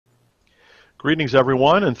Greetings,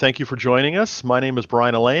 everyone, and thank you for joining us. My name is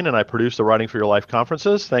Brian Elaine, and I produce the Writing for Your Life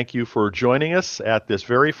conferences. Thank you for joining us at this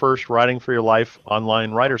very first Writing for Your Life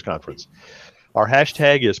online writers conference. Our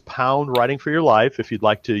hashtag is #WritingForYourLife if you'd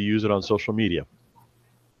like to use it on social media.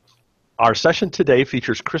 Our session today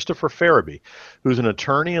features Christopher Ferebee, who's an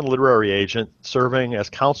attorney and literary agent serving as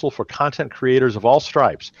counsel for content creators of all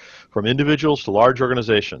stripes, from individuals to large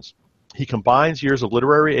organizations. He combines years of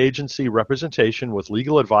literary agency representation with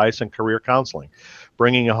legal advice and career counseling,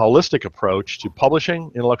 bringing a holistic approach to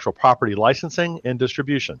publishing, intellectual property licensing, and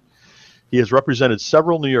distribution. He has represented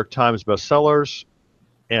several New York Times bestsellers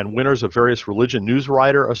and winners of various Religion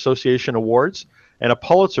Newswriters Association awards, and a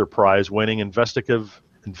Pulitzer Prize winning investigative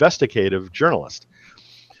journalist.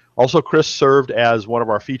 Also, Chris served as one of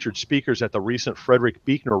our featured speakers at the recent Frederick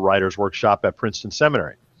Buechner Writers Workshop at Princeton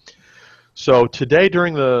Seminary. So today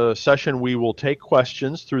during the session, we will take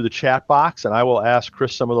questions through the chat box, and I will ask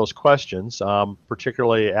Chris some of those questions,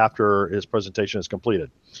 particularly after his presentation is completed.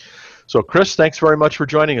 So Chris, thanks very much for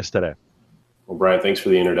joining us today. Well, Brian, thanks for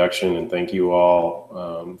the introduction, and thank you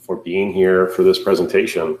all for being here for this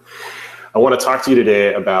presentation. I want to talk to you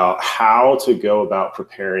today about how to go about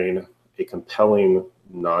preparing a compelling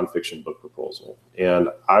nonfiction book proposal. And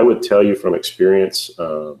I would tell you from experience,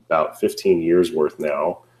 about 15 years worth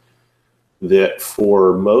now, that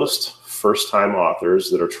for most first-time authors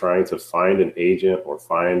that are trying to find an agent or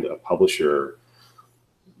find a publisher,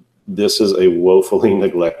 this is a woefully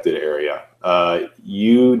neglected area.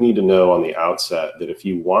 You need to know on the outset that if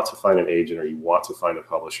you want to find an agent or you want to find a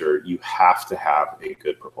publisher, you have to have a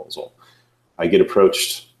good proposal. I get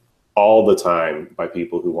approached all the time by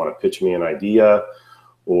people who want to pitch me an idea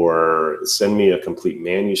or send me a complete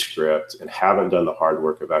manuscript and haven't done the hard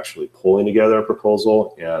work of actually pulling together a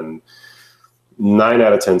proposal, and 9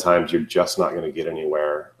 out of 10 times you're just not going to get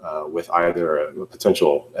anywhere with either a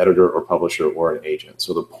potential editor or publisher or an agent.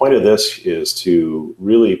 So the point of this is to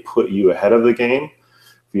really put you ahead of the game,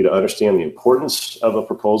 for you to understand the importance of a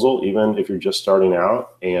proposal, even if you're just starting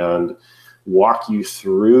out, and walk you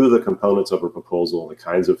through the components of a proposal and the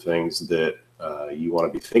kinds of things that you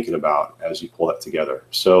want to be thinking about as you pull that together.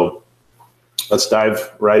 So let's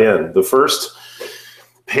dive right in. The first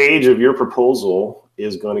page of your proposal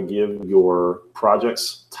is going to give your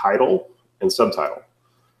project's title and subtitle.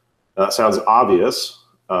 Now, that sounds obvious,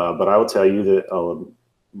 but I will tell you that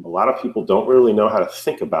a lot of people don't really know how to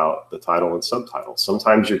think about the title and subtitle.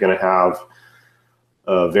 Sometimes you're going to have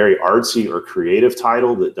a very artsy or creative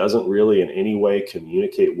title that doesn't really in any way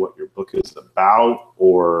communicate what your book is about,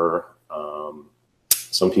 or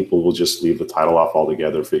some people will just leave the title off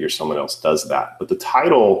altogether, figure someone else does that. But the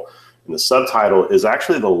title and the subtitle is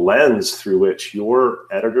actually the lens through which your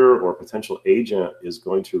editor or potential agent is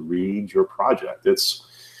going to read your project.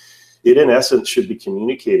 It in essence should be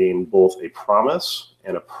communicating both a promise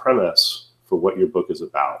and a premise for what your book is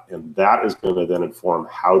about. And that is going to then inform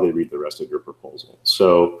how they read the rest of your proposal.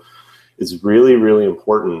 So it's really, really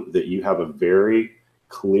important that you have a very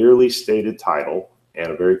clearly stated title and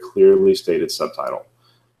a very clearly stated subtitle.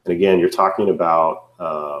 And again, you're talking about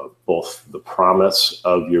both the promise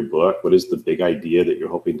of your book, what is the big idea that you're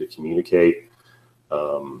hoping to communicate,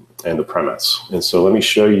 and the premise. And so let me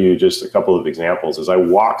show you just a couple of examples. As I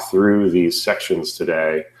walk through these sections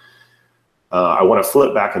today, I want to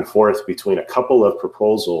flip back and forth between a couple of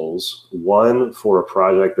proposals, one for a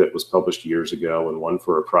project that was published years ago and one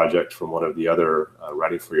for a project from one of the other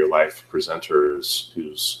Writing for Your Life presenters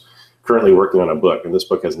who's currently working on a book, and this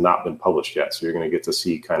book has not been published yet. So you're going to get to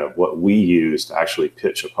see kind of what we use to actually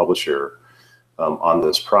pitch a publisher on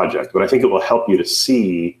this project. But I think it will help you to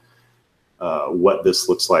see what this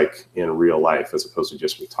looks like in real life as opposed to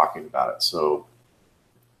just me talking about it. So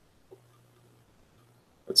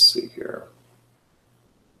let's see here.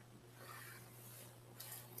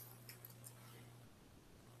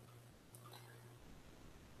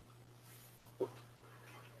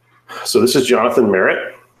 So this is Jonathan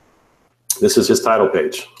Merritt. This is his title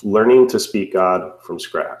page, Learning to Speak God from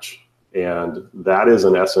Scratch. And that is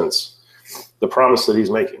in essence the promise that he's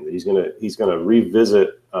making, that he's gonna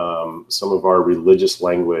revisit some of our religious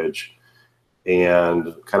language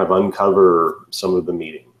and kind of uncover some of the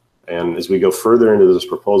meaning. And as we go further into this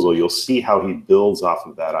proposal, you'll see how he builds off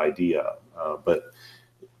of that idea. But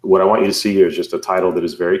what I want you to see here is just a title that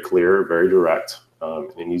is very clear, very direct,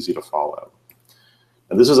 and easy to follow.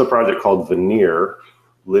 And this is a project called Veneer,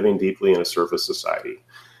 Living Deeply in a Surface Society.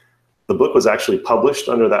 The book was actually published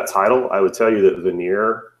under that title. I would tell you that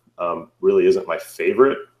Veneer really isn't my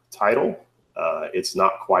favorite title. It's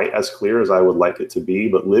not quite as clear as I would like it to be,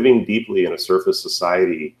 but Living Deeply in a Surface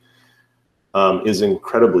Society is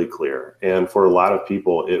incredibly clear. And for a lot of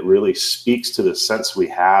people, it really speaks to the sense we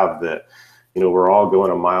have that, we're all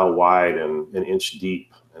going a mile wide and an inch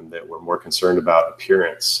deep, and that we're more concerned about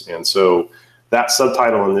appearance. And so that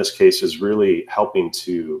subtitle in this case is really helping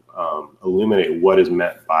to illuminate what is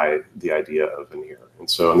meant by the idea of veneer. And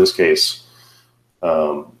so in this case,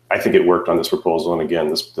 I think it worked on this proposal. And again,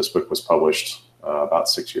 this book was published about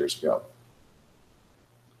 6 years ago.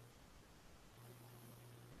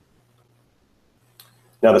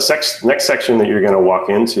 Now, the next section that you're going to walk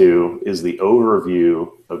into is the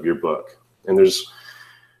overview of your book. And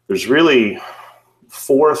there's really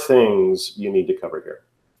 4 things you need to cover here.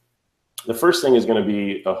 The first thing is going to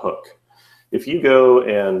be a hook. If you go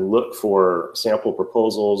and look for sample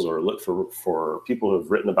proposals or look for people who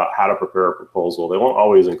have written about how to prepare a proposal, they won't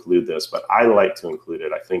always include this, but I like to include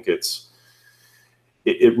it. I think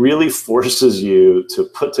it really forces you to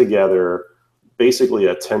put together basically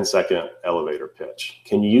a 10-second elevator pitch.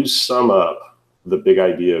 Can you sum up the big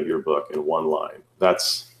idea of your book in one line?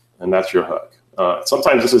 That's your hook.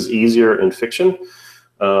 Sometimes this is easier in fiction.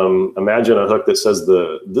 Imagine a hook that says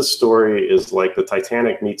this story is like the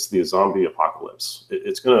Titanic meets the zombie apocalypse.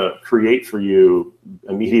 It's going to create for you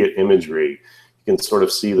immediate imagery. You can sort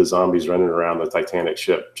of see the zombies running around the Titanic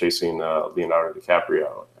ship chasing Leonardo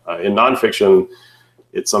DiCaprio. In nonfiction,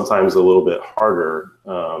 it's sometimes a little bit harder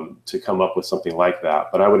to come up with something like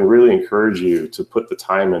that. But I would really encourage you to put the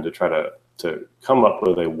time in to try to come up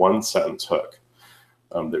with a 1-sentence hook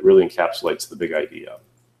that really encapsulates the big idea.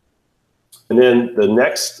 And then the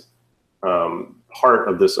next part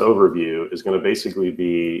of this overview is going to basically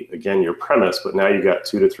be, again, your premise, but now you've got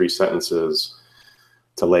 2 to 3 sentences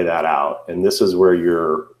to lay that out. And this is where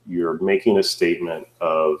you're making a statement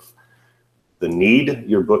of the need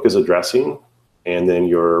your book is addressing, and then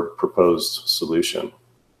your proposed solution.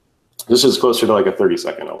 This is closer to like a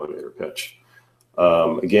 30-second elevator pitch.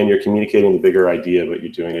 Again, you're communicating the bigger idea, but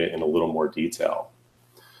you're doing it in a little more detail.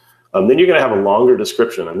 Then you're going to have a longer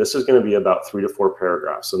description, and this is going to be about 3 to 4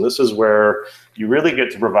 paragraphs. And this is where you really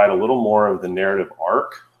get to provide a little more of the narrative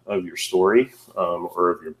arc of your story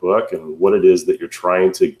or of your book, and what it is that you're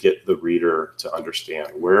trying to get the reader to understand.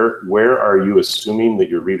 Where are you assuming that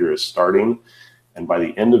your reader is starting? And by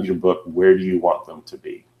the end of your book, where do you want them to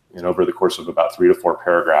be? And over the course of about 3 to 4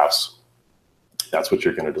 paragraphs, that's what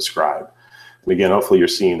you're going to describe. And again, hopefully you're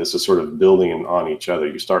seeing this is sort of building on each other.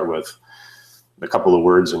 You start with a couple of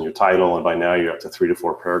words in your title, and by now you're up to 3 to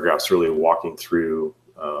 4 paragraphs really walking through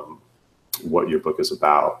what your book is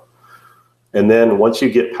about. And then once you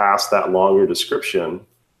get past that longer description,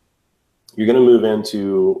 you're going to move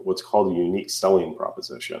into what's called a unique selling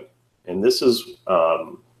proposition. And this is,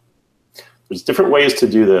 there's different ways to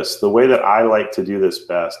do this. The way that I like to do this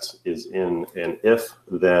best is in an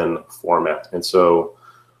if-then format. And so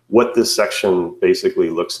what this section basically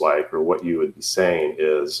looks like, or what you would be saying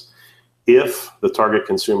is, if the target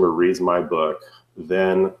consumer reads my book,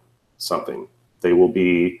 then something. They will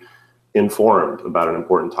be informed about an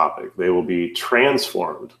important topic. They will be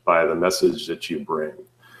transformed by the message that you bring.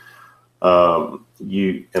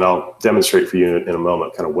 And I'll demonstrate for you in a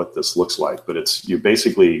moment kind of what this looks like, but you're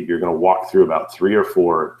going to walk through about 3 or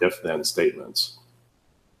 4 if-then statements.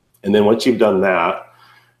 And then once you've done that,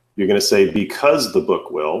 you're going to say, because the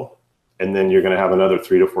book will, and then you're going to have another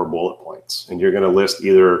 3 to 4 bullet points. And you're going to list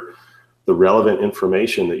either the relevant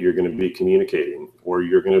information that you're going to be communicating, or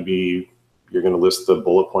you're going to list the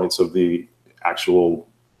bullet points of the actual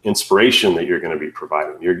inspiration that you're going to be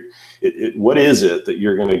providing. What is it that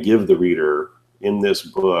you're going to give the reader in this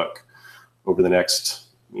book over the next,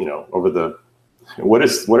 what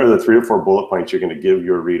are the 3 or 4 bullet points you're going to give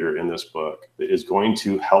your reader in this book that is going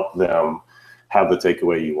to help them have the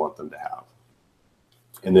takeaway you want them to have?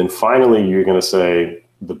 And then finally, you're going to say,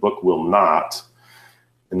 the book will not.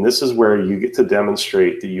 And this is where you get to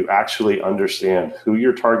demonstrate that you actually understand who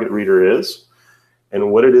your target reader is and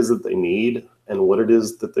what it is that they need and what it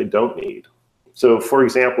is that they don't need. So for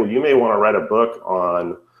example, you may want to write a book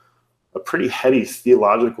on a pretty heady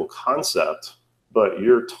theological concept, but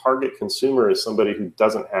your target consumer is somebody who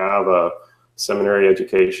doesn't have a seminary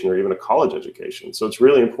education or even a college education. So it's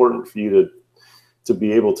really important for you to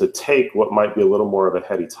be able to take what might be a little more of a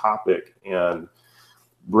heady topic and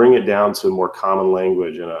bring it down to more common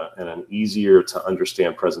language and an easier to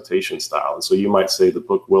understand presentation style. And so you might say the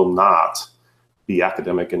book will not be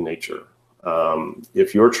academic in nature.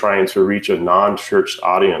 If you're trying to reach a non-church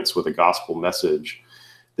audience with a gospel message,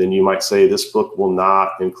 then you might say this book will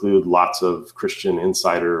not include lots of Christian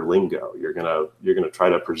insider lingo. You're gonna try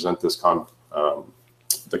to present this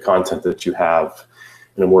the content that you have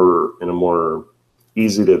in a more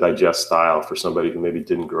easy to digest style for somebody who maybe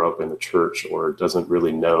didn't grow up in the church or doesn't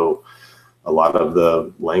really know a lot of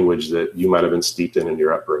the language that you might have been steeped in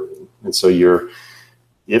your upbringing. And so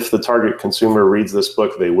if the target consumer reads this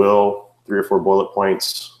book, they will 3 or 4 bullet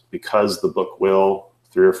points, because the book will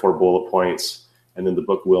 3 or 4 bullet points, and then the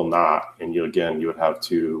book will not. And you would have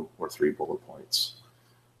 2 or 3 bullet points.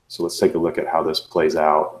 So let's take a look at how this plays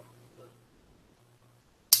out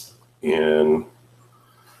in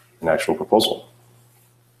an actual proposal.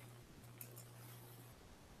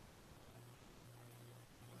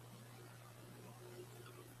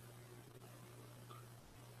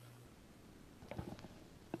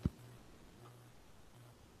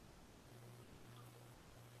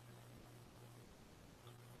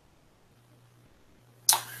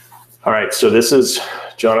 All right, so this is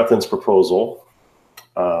Jonathan's proposal.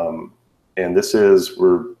 And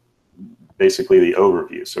we're basically the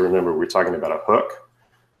overview. So remember, we're talking about a hook,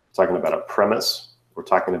 talking about a premise, we're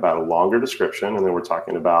talking about a longer description, and then we're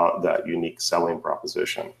talking about that unique selling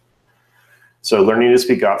proposition. So learning to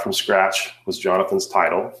speak God from scratch was Jonathan's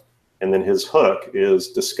title. And then his hook is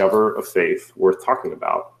discover a faith worth talking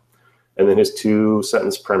about. And then his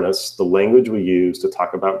 2-sentence premise, the language we use to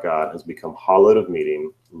talk about God has become hollowed of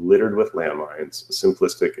meaning, littered with landmines,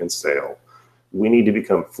 simplistic and stale. We need to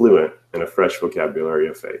become fluent in a fresh vocabulary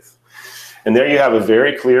of faith. And there you have a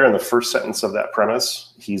very clear, in the first sentence of that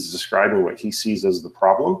premise, he's describing what he sees as the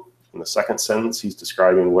problem. In the second sentence, he's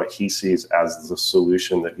describing what he sees as the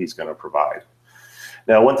solution that he's going to provide.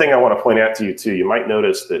 Now, one thing I want to point out to you too, you might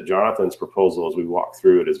notice that Jonathan's proposal, as we walk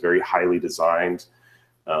through it, is very highly designed.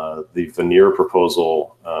 The veneer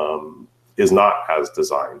proposal is not as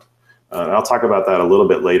designed. And I'll talk about that a little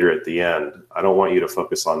bit later at the end. I don't want you to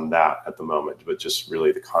focus on that at the moment, but just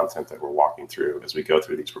really the content that we're walking through as we go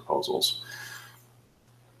through these proposals.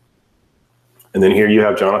 And then here you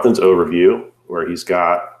have Jonathan's overview, where he's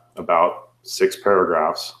got about 6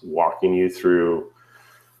 paragraphs walking you through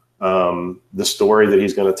the story that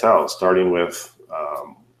he's going to tell, starting with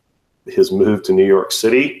his move to New York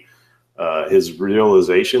City, his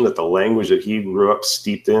realization that the language that he grew up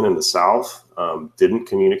steeped in the South didn't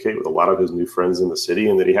communicate with a lot of his new friends in the city,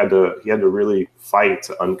 and that he had to really fight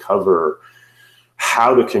to uncover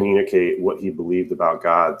how to communicate what he believed about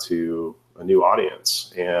God to a new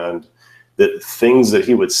audience, and that things that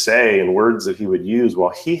he would say and words that he would use,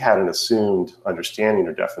 while he had an assumed understanding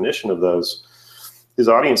or definition of those, his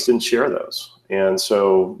audience didn't share those. And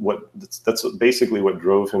so that's basically what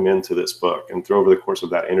drove him into this book. And through over the course of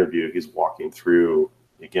that interview, he's walking through,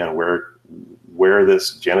 again, where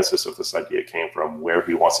this genesis of this idea came from, where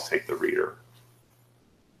he wants to take the reader.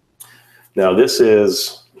 Now, this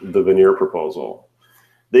is the veneer proposal.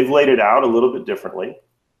 They've laid it out a little bit differently,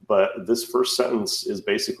 but this first sentence is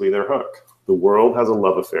basically their hook. The world has a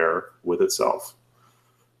love affair with itself.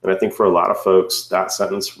 And I think for a lot of folks, that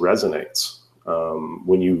sentence resonates.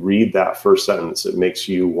 When you read that first sentence, it makes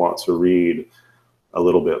you want to read a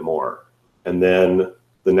little bit more. And then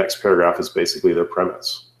the next paragraph is basically their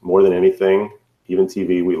premise. More than anything, even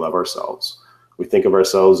TV, we love ourselves. We think of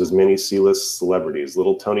ourselves as many C-list celebrities,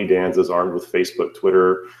 little Tony Danzas armed with Facebook,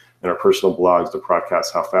 Twitter, and our personal blogs to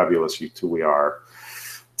broadcast how fabulous we are.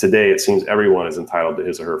 Today, it seems everyone is entitled to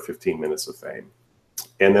his or her 15 minutes of fame.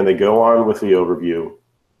 And then they go on with the overview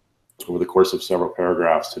over the course of several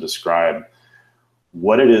paragraphs to describe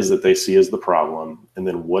what it is that they see as the problem, and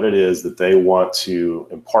then what it is that they want to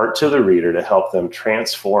impart to the reader to help them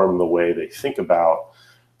transform the way they think about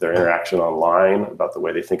their interaction online, about the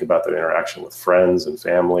way they think about their interaction with friends and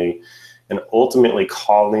family, and ultimately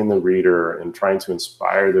calling the reader and trying to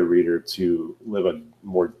inspire the reader to live a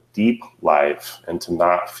more deep life and to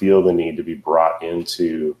not feel the need to be brought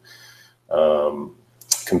into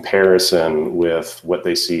comparison with what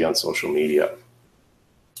they see on social media.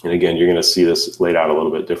 And again, you're going to see this laid out a little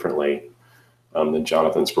bit differently than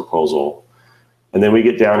Jonathan's proposal. And then we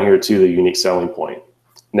get down here to the unique selling point.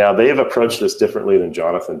 Now, they have approached this differently than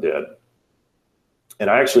Jonathan did. And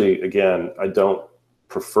I actually, again, I don't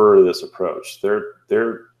prefer this approach. They're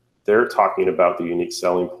talking about the unique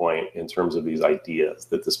selling point in terms of these ideas,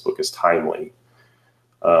 that this book is timely,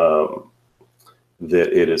 that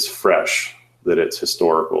it is fresh, that it's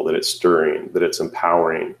historical, that it's stirring, that it's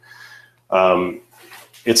empowering.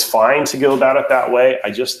 It's fine to go about it that way.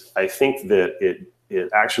 I think that it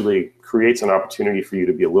actually creates an opportunity for you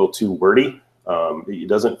to be a little too wordy. It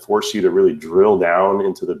doesn't force you to really drill down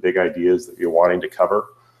into the big ideas that you're wanting to cover.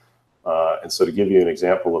 And so to give you an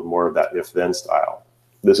example of more of that if-then style,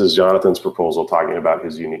 this is Jonathan's proposal talking about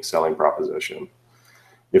his unique selling proposition.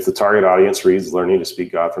 If the target audience reads Learning to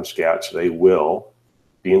Speak God from Scratch, they will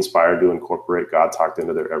be inspired to incorporate God talked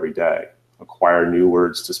into their everyday. acquire new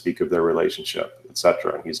words to speak of their relationship,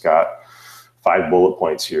 etc. And he's got 5 bullet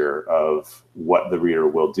points here of what the reader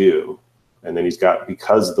will do. And then he's got,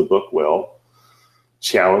 because the book will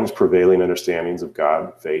challenge prevailing understandings of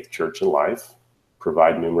God, faith, church, and life,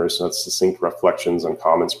 provide numerous and succinct reflections on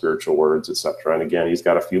common spiritual words, etc. And again, he's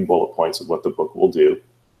got a few bullet points of what the book will do.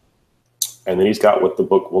 And then he's got what the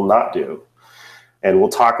book will not do. And we'll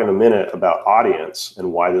talk in a minute about audience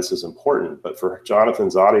and why this is important. But for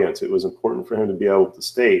Jonathan's audience, it was important for him to be able to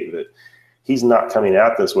state that he's not coming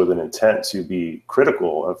at this with an intent to be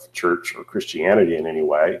critical of church or Christianity in any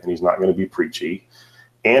way. And he's not going to be preachy.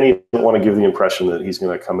 And he doesn't want to give the impression that he's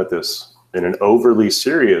going to come at this in an overly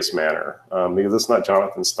serious manner, because that's not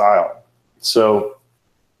Jonathan's style. So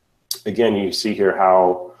again, you see here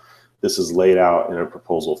how this is laid out in a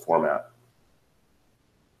proposal format.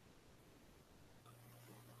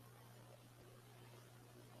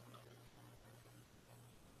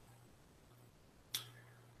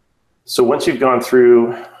 So once you've gone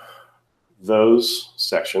through those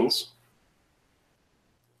sections,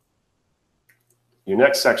 your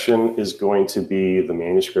next section is going to be the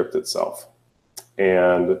manuscript itself.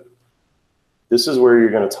 And this is where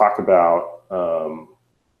you're going to talk about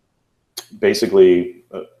basically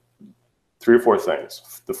 3 or 4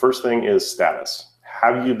 things. The first thing is status.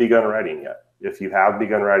 Have you begun writing yet? If you have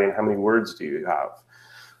begun writing, how many words do you have?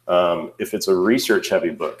 If it's a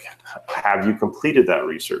research-heavy book, have you completed that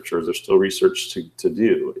research, or is there still research to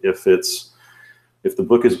do? If the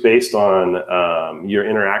book is based on your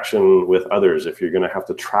interaction with others, if you're going to have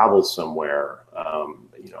to travel somewhere,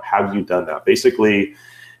 have you done that? Basically,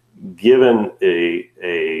 given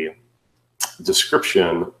a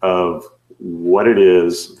description of what it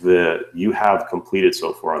is that you have completed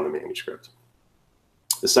so far on the manuscript.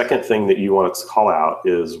 The second thing that you want to call out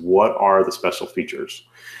is, what are the special features?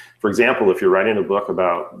 For example, if you're writing a book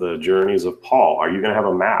about the journeys of Paul, are you going to have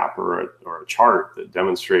a map or a chart that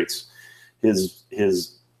demonstrates his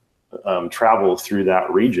travel through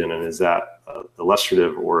that region? And is that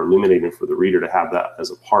illustrative or illuminating for the reader to have that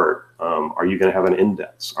as a part? Are you going to have an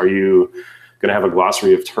index? Are you going to have a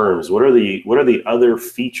glossary of terms? What are the other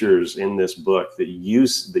features in this book that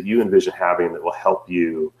you envision having that will help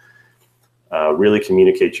you really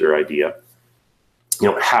communicate your idea? You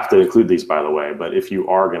don't have to include these, by the way, but if you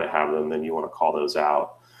are going to have them, then you want to call those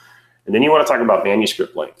out. And then you want to talk about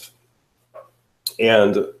manuscript length.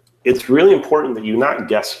 And it's really important that you not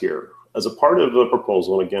guess here. As a part of the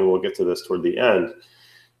proposal, and again, we'll get to this toward the end,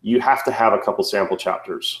 you have to have a couple sample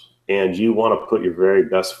chapters, and you want to put your very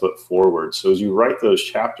best foot forward. So as you write those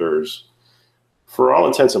chapters, for all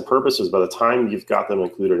intents and purposes, by the time you've got them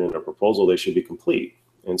included in a proposal, they should be complete.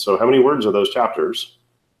 And so how many words are those chapters?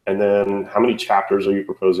 And then how many chapters are you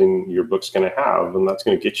proposing your book's going to have? And that's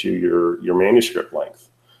going to get you your manuscript length.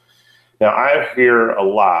 Now, I hear a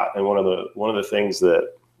lot, and one of the things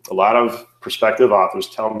that a lot of prospective authors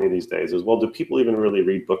tell me these days is, well, do people even really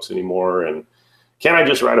read books anymore? And can I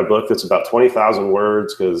just write a book that's about 20,000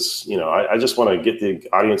 words? Because, I just want to get the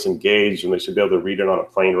audience engaged, and they should be able to read it on a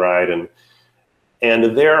plane ride. And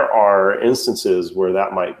there are instances where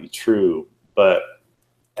that might be true, but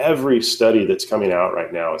every study that's coming out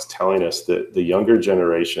right now is telling us that the younger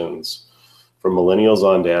generations, from millennials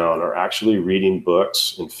on down, are actually reading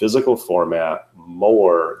books in physical format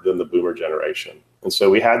more than the boomer generation. And so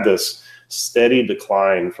we had this steady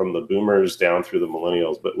decline from the boomers down through the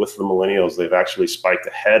millennials, but with the millennials, they've actually spiked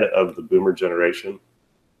ahead of the boomer generation,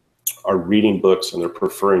 are reading books, and they're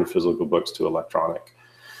preferring physical books to electronic.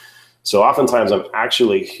 So oftentimes I'm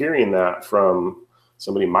actually hearing that from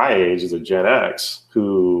somebody my age, is a Gen X,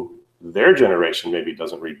 who their generation maybe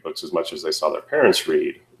doesn't read books as much as they saw their parents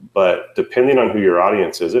read. But depending on who your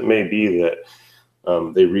audience is, it may be that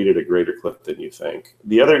they read at a greater clip than you think.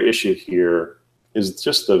 The other issue here is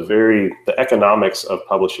just the economics of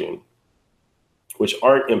publishing, which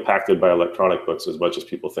aren't impacted by electronic books as much as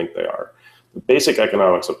people think they are. The basic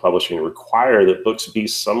economics of publishing require that books be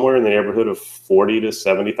somewhere in the neighborhood of 40 to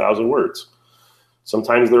 70,000 words.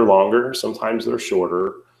 Sometimes they're longer, sometimes they're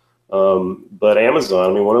shorter. But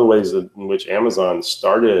Amazon, one of the ways in which Amazon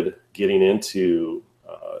started getting into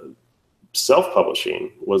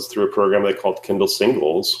self-publishing was through a program they called Kindle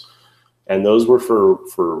Singles. And those were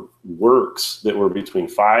for works that were between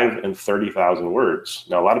 5 and 30,000 words.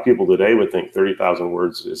 Now, a lot of people today would think 30,000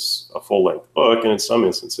 words is a full-length book, and in some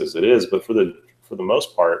instances it is. But for the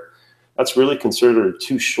most part, that's really considered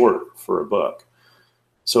too short for a book.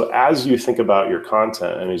 So as you think about your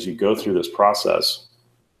content and as you go through this process,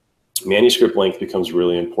 manuscript length becomes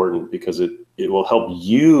really important, because it will help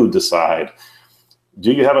you decide,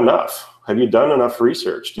 do you have enough? Have you done enough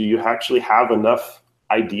research? Do you actually have enough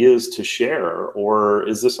ideas to share, or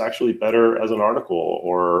is this actually better as an article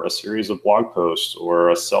or a series of blog posts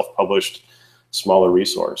or a self-published smaller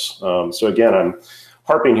resource? So again, I'm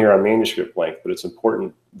harping here on manuscript length, but it's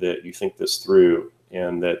important that you think this through,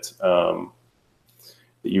 and that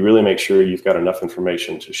that you really make sure you've got enough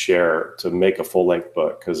information to share to make a full-length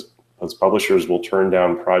book, because publishers will turn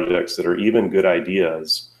down projects that are even good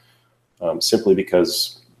ideas simply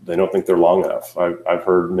because they don't think they're long enough. I've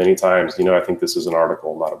heard many times, I think this is an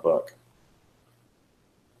article, not a book.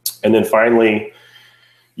 And then finally,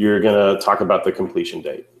 you're going to talk about the completion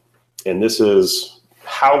date. And this is,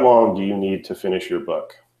 how long do you need to finish your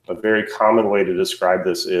book? A very common way to describe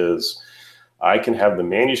this is, I can have the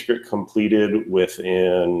manuscript completed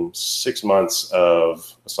within 6 months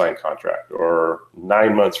of a signed contract, or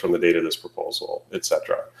 9 months from the date of this proposal,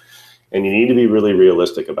 etc. And you need to be really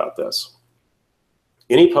realistic about this.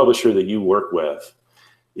 Any publisher that you work with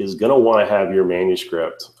is going to want to have your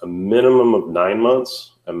manuscript a minimum of 9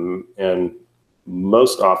 months and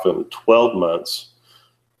most often 12 months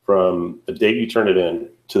from the date you turn it in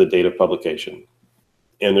to the date of publication.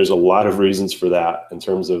 And there's a lot of reasons for that in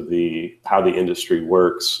terms of how the industry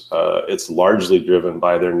works. It's largely driven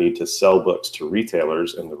by their need to sell books to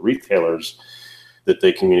retailers, and the retailers that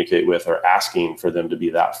they communicate with are asking for them to be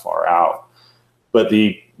that far out. But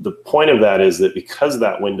the point of that is that because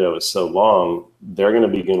that window is so long, they're going to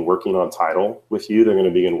begin working on title with you. They're going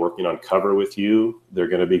to begin working on cover with you. They're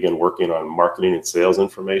going to begin working on marketing and sales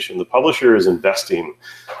information. The publisher is investing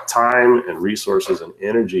time and resources and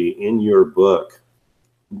energy in your book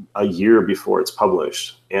a year before it's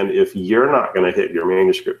published. And if you're not going to hit your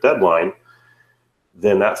manuscript deadline,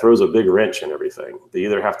 then that throws a big wrench in everything. They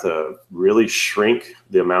either have to really shrink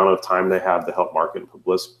the amount of time they have to help market and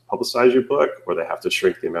publicize your book, or they have to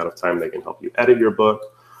shrink the amount of time they can help you edit your book,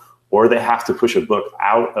 or they have to push a book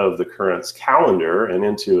out of the current calendar and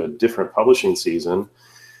into a different publishing season,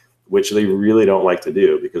 which they really don't like to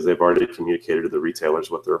do, because they've already communicated to the retailers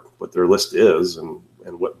what their list is and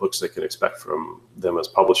what books they can expect from them as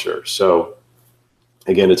publishers. So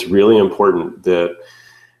again, it's really important that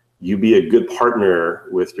you be a good partner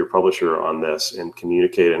with your publisher on this and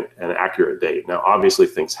communicate an accurate date. Now, obviously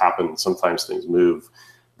things happen, sometimes things move,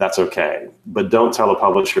 that's okay. But don't tell a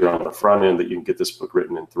publisher on the front end that you can get this book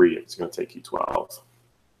written in 3, it's gonna take you 12.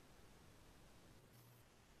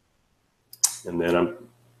 And then I'm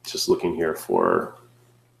just looking here for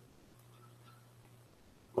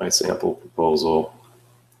my sample proposal.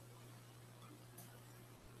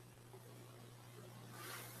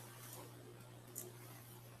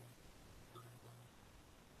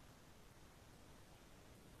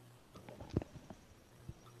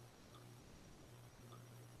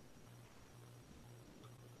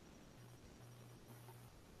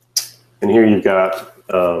 And here you've got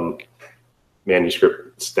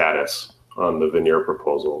manuscript status on the veneer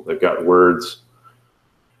proposal. They've got words.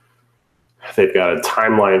 They've got a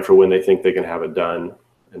timeline for when they think they can have it done.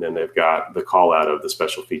 And then they've got the call out of the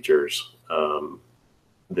special features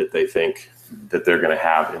that they think that they're going to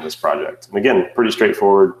have in this project. And again, pretty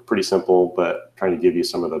straightforward, pretty simple, but trying to give you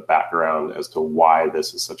some of the background as to why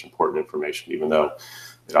this is such important information, even though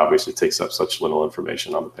it obviously takes up such little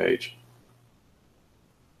information on the page.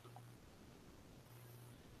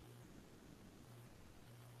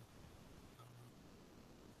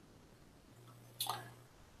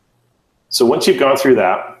 So once you've gone through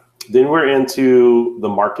that, then we're into the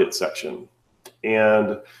market section.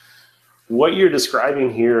 And what you're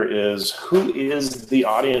describing here is, who is the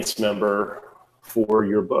audience member for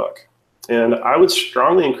your book? And I would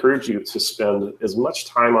strongly encourage you to spend as much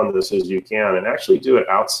time on this as you can, and actually do it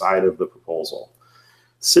outside of the proposal.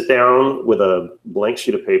 Sit down with a blank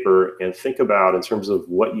sheet of paper and think about, in terms of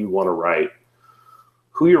what you want to write,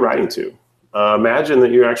 who you're writing to. Imagine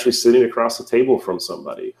that you're actually sitting across the table from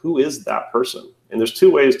somebody. Who is that person? And there's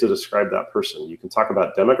 2 ways to describe that person. You can talk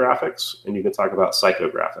about demographics and you can talk about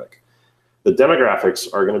psychographic. The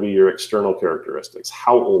demographics are going to be your external characteristics.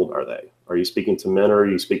 How old are they? Are you speaking to men, or are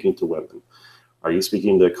you speaking to women? Are you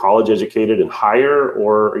speaking to college educated and higher,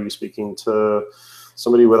 or are you speaking to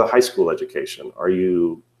somebody with a high school education?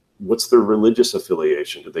 What's their religious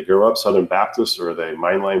affiliation? Did they grow up Southern Baptist, or are they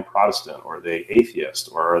mainline Protestant, or are they atheist,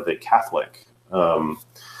 or are they Catholic?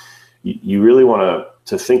 You really want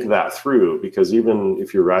to think that through, because even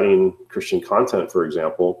if you're writing Christian content, for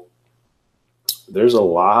example, there's a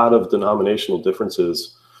lot of denominational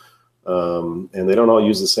differences, and they don't all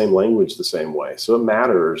use the same language the same way. So it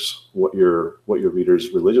matters what your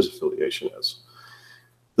reader's religious affiliation is.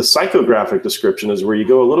 The psychographic description is where you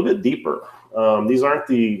go a little bit deeper. These aren't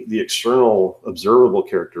the external observable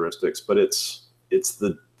characteristics, but it's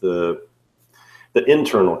the The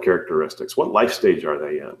internal characteristics. What life stage are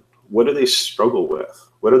they in? What do they struggle with?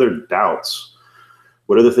 What are their doubts?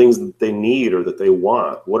 What are the things that they need or that they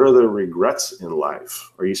want? What are their regrets in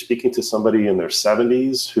life? Are you speaking to somebody in their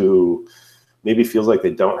 70s who maybe feels like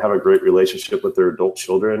they don't have a great relationship with their adult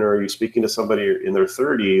children? Or are you speaking to somebody in their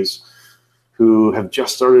 30s who have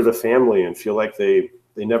just started a family and feel like they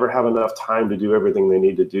never have enough time to do everything they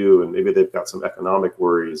need to do, and maybe they've got some economic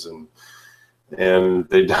worries and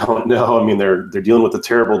they don't know. I mean, they're dealing with the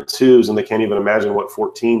terrible twos and they can't even imagine what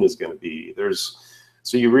 14 is going to be.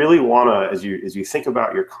 So you really want to, as you think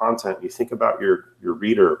about your content, you think about your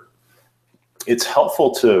reader, it's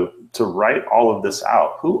helpful to write all of this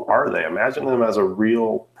out. Who are they? Imagine them as a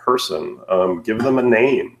real person. Give them a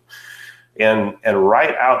name, and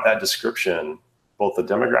write out that description, both the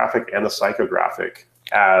demographic and the psychographic,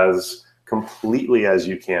 as completely as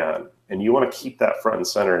you can. And you want to keep that front and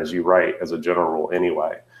center as you write, as a general rule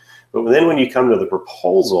anyway. But then when you come to the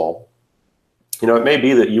proposal, it may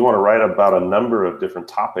be that you want to write about a number of different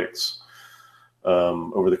topics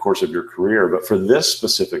over the course of your career. But for this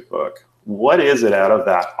specific book, what is it out of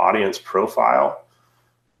that audience profile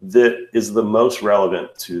that is the most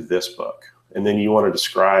relevant to this book? And then you want to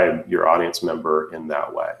describe your audience member in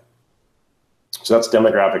that way. So that's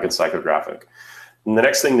demographic and psychographic. And the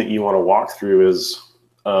next thing that you want to walk through is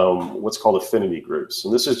what's called affinity groups.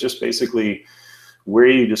 And this is just basically where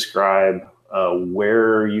you describe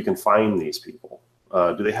where you can find these people.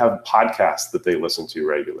 Do they have podcasts that they listen to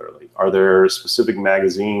regularly? Are there specific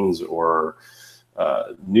magazines or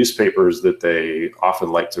newspapers that they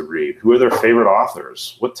often like to read? Who are their favorite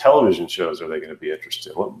authors? What television shows are they going to be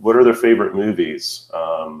interested in? What are their favorite movies?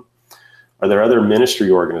 Are there other ministry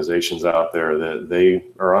organizations out there that they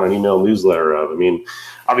are on an email newsletter of? I mean,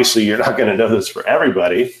 obviously you're not going to know this for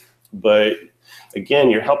everybody, but again,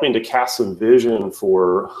 you're helping to cast some vision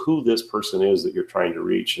for who this person is that you're trying to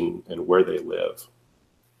reach and where they live.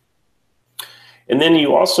 And then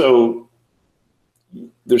you also,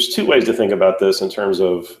 there's two ways to think about this in terms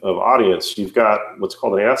of audience. You've got what's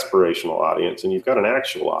called an aspirational audience, and you've got an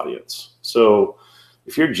actual audience. So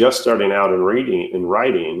if you're just starting out in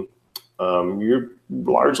writing, you're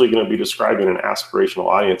largely going to be describing an aspirational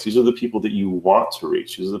audience. These are the people that you want to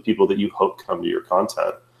reach. These are the people that you hope come to your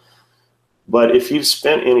content. But if you've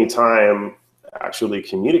spent any time actually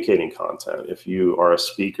communicating content, if you are a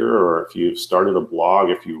speaker or if you've started a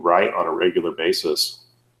blog, if you write on a regular basis,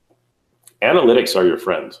 analytics are your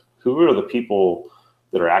friend. Who are the people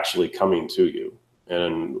that are actually coming to you?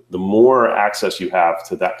 And the more access you have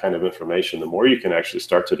to that kind of information, the more you can actually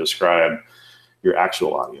start to describe your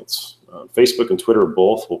actual audience. Facebook and Twitter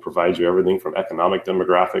both will provide you everything from economic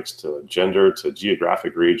demographics to gender to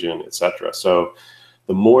geographic region, etc. So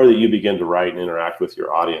the more that you begin to write and interact with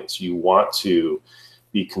your audience, you want to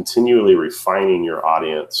be continually refining your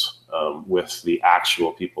audience with the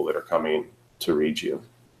actual people that are coming to read you.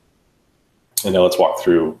 And now let's walk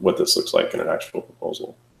through what this looks like in an actual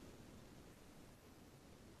proposal.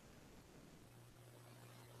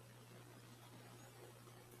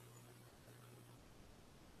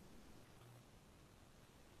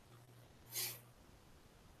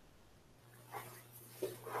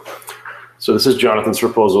 So this is Jonathan's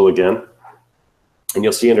proposal again. And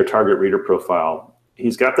you'll see under target reader profile,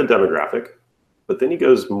 he's got the demographic, but then he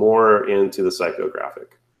goes more into the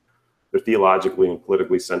psychographic. They're theologically and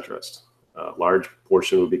politically centrist. A large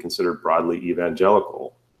portion would be considered broadly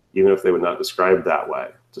evangelical, even if they would not describe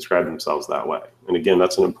themselves that way. And again,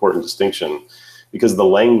 that's an important distinction because the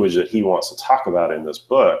language that he wants to talk about in this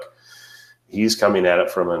book, he's coming at it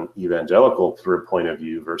from an evangelical point of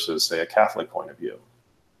view versus, say, a Catholic point of view.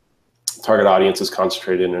 Target audience is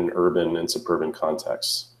concentrated in an urban and suburban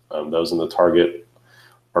context. Those in the target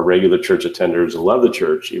are regular church attenders and love the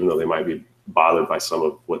church, even though they might be bothered by some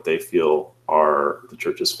of what they feel are the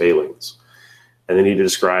church's failings. And then he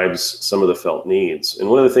describes some of the felt needs. And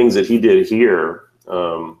one of the things that he did here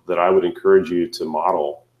that I would encourage you to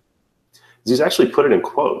model is he's actually put it in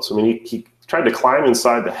quotes. I mean, he tried to climb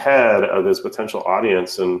inside the head of his potential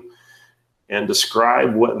audience and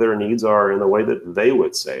describe what their needs are in the way that they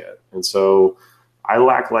would say it. And so I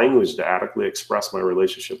lack language to adequately express my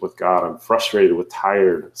relationship with God. I'm frustrated with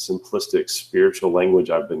tired, simplistic, spiritual language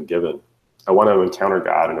I've been given. I want to encounter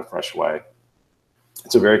God in a fresh way.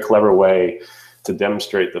 It's a very clever way to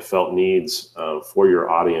demonstrate the felt needs for your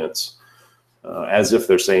audience as if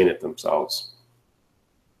they're saying it themselves.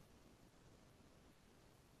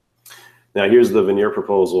 Now here's the veneer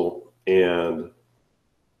proposal, and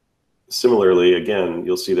similarly, again,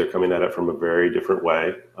 you'll see they're coming at it from a very different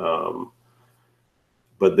way,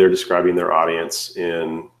 but they're describing their audience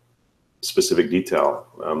in specific detail.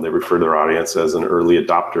 They refer to their audience as an early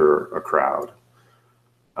adopter, a crowd.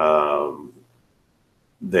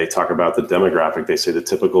 They talk about the demographic. They say the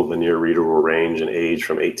typical veneer reader will range in age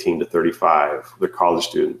from 18 to 35. They're college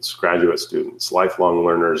students, graduate students, lifelong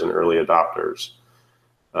learners, and early adopters.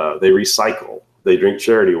 They recycle. They drink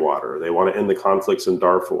charity water. They want to end the conflicts in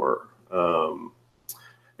Darfur.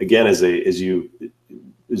 Again, as you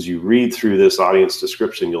read through this audience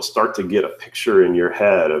description, you'll start to get a picture in your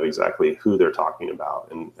head of exactly who they're talking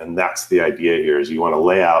about. And that's the idea here, is you want to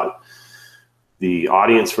lay out the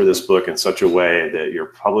audience for this book in such a way that your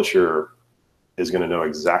publisher is going to know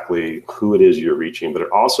exactly who it is you're reaching, but it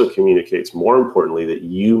also communicates, more importantly, that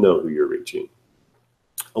you know who you're reaching.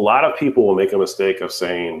 A lot of people will make a mistake of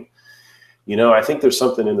saying, you know, I think there's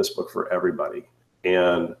something in this book for everybody.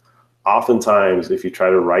 And oftentimes, if you try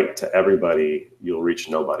to write to everybody, you'll reach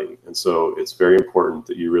nobody. And so it's very important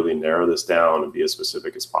that you really narrow this down and be as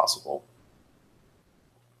specific as possible.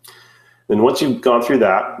 And once you've gone through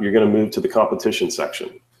that, you're going to move to the competition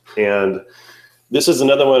section. And this is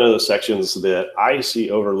another one of those sections that I see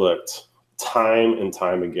overlooked time and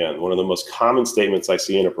time again. One of the most common statements I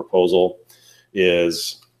see in a proposal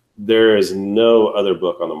is, there is no other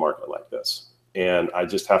book on the market like this. And I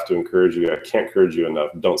just have to encourage you, I can't encourage you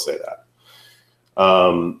enough, don't say that.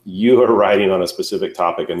 You are writing on a specific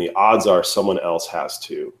topic, and the odds are someone else has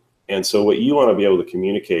too. And so what you want to be able to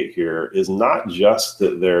communicate here is not just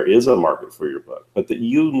that there is a market for your book, but that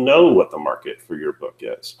you know what the market for your book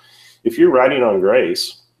is. If you're writing on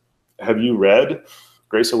grace, have you read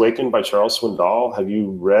Grace Awakened by Charles Swindoll? Have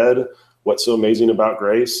you read What's So Amazing About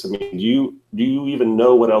Grace? I mean, do you even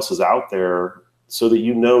know what else is out there so that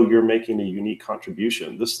you know you're making a unique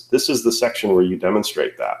contribution? This is the section where you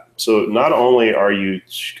demonstrate that. So not only are you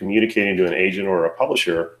communicating to an agent or a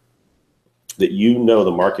publisher that you know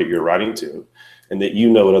the market you're writing to, and that you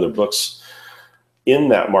know what other books in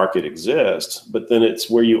that market exist, but then it's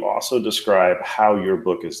where you also describe how your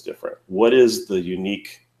book is different. What is the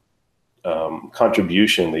unique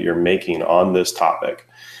contribution that you're making on this topic?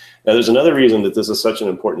 Now, there's another reason that this is such an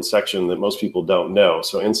important section that most people don't know.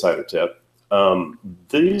 So insider tip,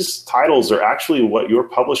 these titles are actually what your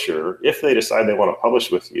publisher, if they decide they want to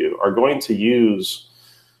publish with you, are going to use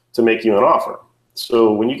to make you an offer.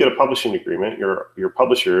 So when you get a publishing agreement, your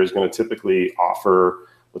publisher is going to typically offer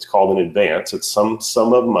what's called an advance. It's some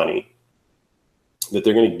sum of money that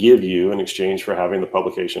they're going to give you in exchange for having the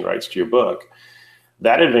publication rights to your book.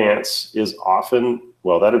 That advance is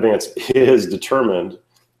determined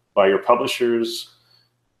by your publisher's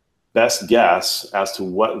best guess as to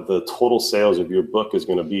what the total sales of your book is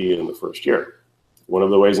going to be in the first year. One of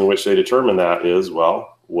the ways in which they determine that is,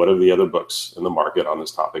 well, what have the other books in the market on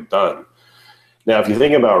this topic done? Now, if you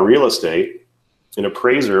think about real estate, an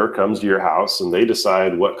appraiser comes to your house and they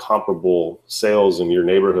decide what comparable sales in your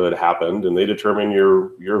neighborhood happened, and they determine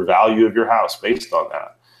your value of your house based on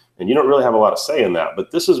that. And you don't really have a lot of say in that, but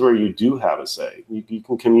this is where you do have a say. You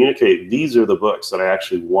can communicate, these are the books that I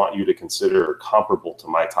actually want you to consider comparable to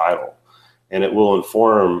my title. And it will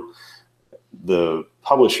inform the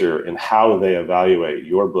publisher in how they evaluate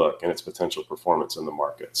your book and its potential performance in the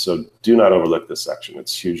market. So do not overlook this section.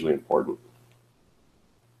 It's hugely important.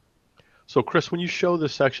 So Chris, when you show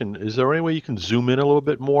this section, is there any way you can zoom in a little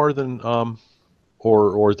bit more than,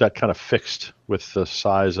 or is that kind of fixed with the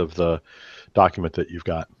size of the document that you've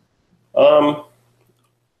got?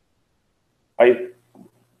 I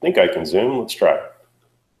think I can zoom. Let's try.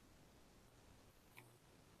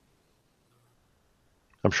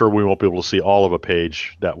 I'm sure we won't be able to see all of a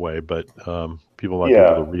page that way, but people might be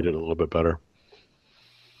able to read it a little bit better.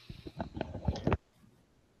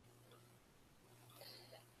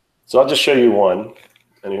 So I'll just show you one,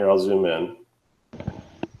 and here I'll zoom in.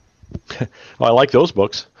 Well, I like those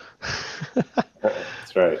books.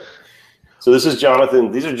 That's right. So this is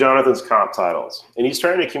Jonathan. These are Jonathan's comp titles, and he's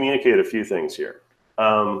trying to communicate a few things here.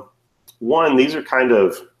 One, these are kind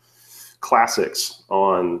of classics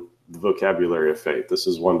on the vocabulary of faith. This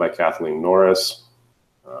is one by Kathleen Norris.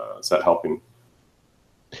 Is that helping?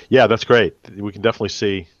 Yeah, that's great. We can definitely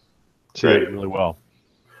see it really well.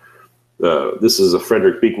 This is a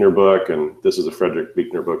Frederick Buechner book, and this is a Frederick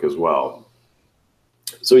Buechner book as well.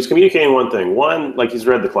 So he's communicating one thing. One, like, he's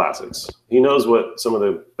read the classics. He knows what some of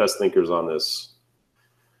the best thinkers on this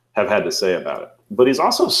have had to say about it. But he's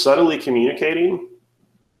also subtly communicating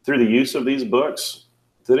through the use of these books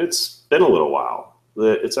that it's been a little while,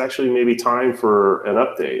 that it's actually maybe time for an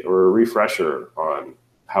update or a refresher on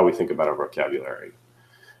how we think about our vocabulary.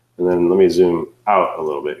 And then let me zoom out a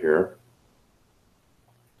little bit here.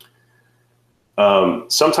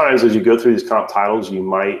 Sometimes as you go through these comp titles, you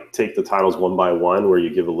might take the titles one by one, where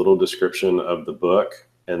you give a little description of the book,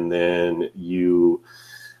 and then you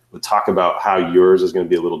would talk about how yours is going to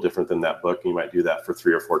be a little different than that book. You might do that for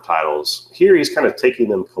 3 or 4 titles. Here he's kind of taking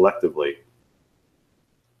them collectively,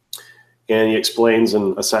 and he explains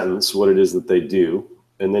in a sentence what it is that they do.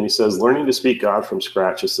 And then he says, learning to speak God from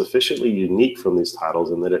scratch is sufficiently unique from these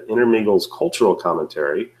titles in that it intermingles cultural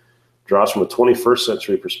commentary, draws from a 21st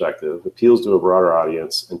century perspective, appeals to a broader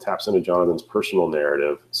audience, and taps into Jonathan's personal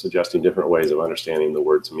narrative, suggesting different ways of understanding the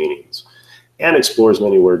word's meanings, and explores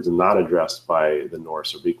many words not addressed by the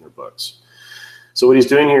Norse or Buechner books. So what he's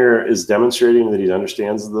doing here is demonstrating that he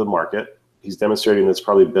understands the market. He's demonstrating that it's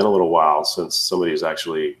probably been a little while since somebody's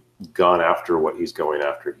actually gone after what he's going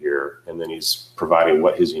after here, and then he's providing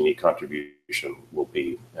what his unique contribution will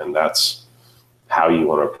be, and that's how you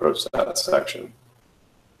want to approach that section.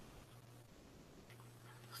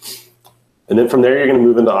 And then from there, you're going to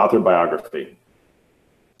move into author biography.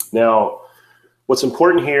 Now, what's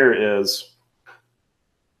important here is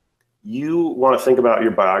you want to think about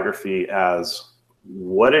your biography as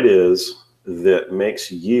what it is that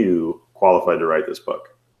makes you qualified to write this book.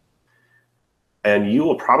 And you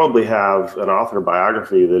will probably have an author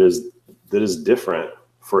biography that is different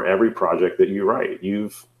for every project that you write.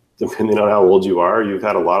 Depending on how old you are, you've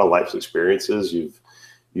had a lot of life's experiences,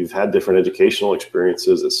 you've had different educational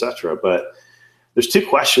experiences, etc. But there's 2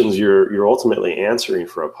 questions you're ultimately answering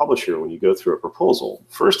for a publisher when you go through a proposal.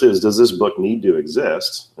 First is, does this book need to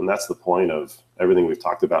exist? And that's the point of everything we've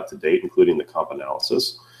talked about to date, including the comp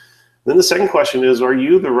analysis. Then the second question is, are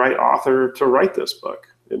you the right author to write this book?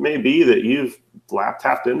 It may be that you've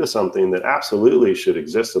tapped into something that absolutely should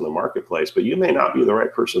exist in the marketplace, but you may not be the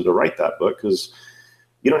right person to write that book because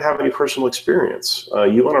you don't have any personal experience.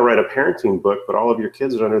 You want to write a parenting book, but all of your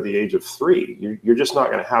kids are under the age of 3. You're just not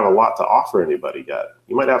going to have a lot to offer anybody yet.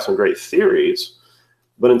 You might have some great theories,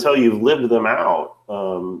 but until you've lived them out,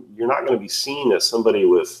 you're not going to be seen as somebody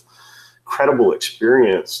with credible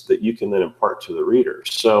experience that you can then impart to the reader.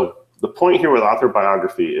 So the point here with author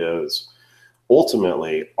biography is,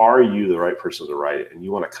 ultimately, are you the right person to write it? And you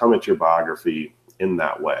want to come at your biography in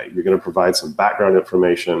that way. You're going to provide some background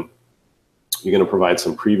information. You're going to provide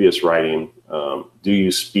some previous writing. Do you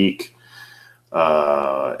speak?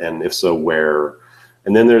 And if so, where?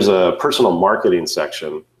 And then there's a personal marketing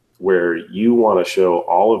section where you want to show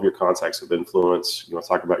all of your contacts of influence. You want to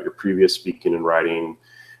talk about your previous speaking and writing.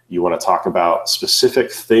 You want to talk about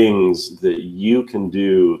specific things that you can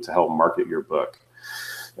do to help market your book.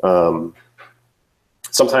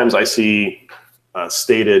 Sometimes I see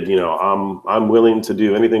stated, I'm willing to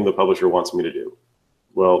do anything the publisher wants me to do.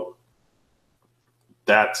 Well,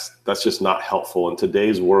 that's just not helpful in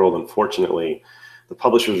today's world. Unfortunately, the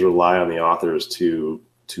publishers rely on the authors to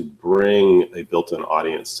bring a built-in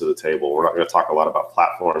audience to the table. We're not going to talk a lot about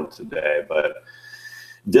platform today, but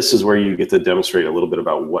this is where you get to demonstrate a little bit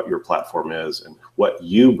about what your platform is and what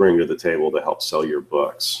you bring to the table to help sell your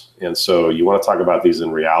books. And so you want to talk about these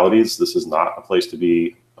in realities. This is not a place to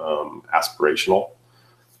be aspirational,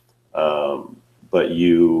 but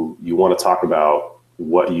you want to talk about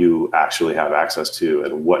what you actually have access to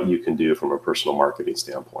and what you can do from a personal marketing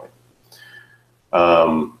standpoint.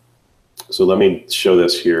 So let me show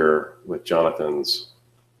this here with Jonathan's.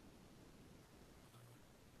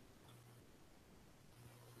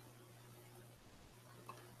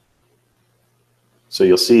 So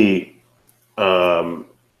you'll see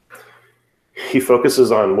he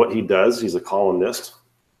focuses on what he does. He's a columnist.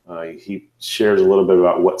 He shares a little bit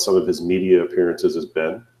about what some of his media appearances has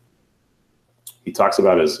been. He talks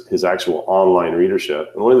about his actual online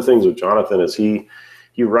readership. And one of the things with Jonathan is he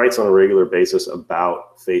writes on a regular basis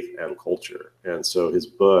about faith and culture. And so his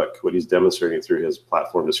book, what he's demonstrating through his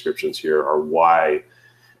platform descriptions here, are why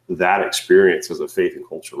that experience as a faith and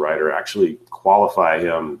culture writer actually qualify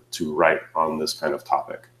him to write on this kind of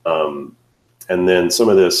topic. And then some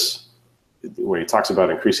of this, where he talks about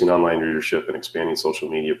increasing online readership and expanding social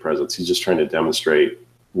media presence, he's just trying to demonstrate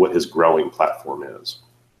what his growing platform is.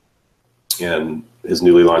 And his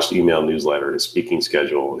newly launched email newsletter, his speaking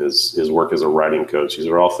schedule, his work as a writing coach, these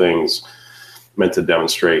are all things meant to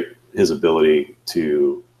demonstrate his ability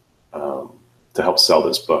to help sell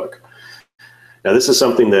this book. Now, this is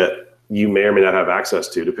something that you may or may not have access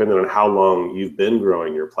to, depending on how long you've been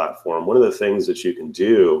growing your platform. One of the things that you can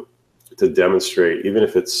do to demonstrate, even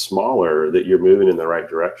if it's smaller, that you're moving in the right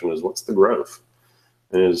direction is, what's the growth?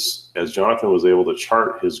 And as Jonathan was able to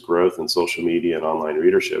chart his growth in social media and online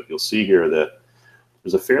readership, you'll see here that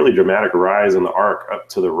there's a fairly dramatic rise in the arc up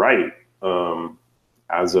to the right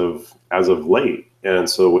as of late. And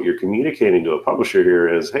so what you're communicating to a publisher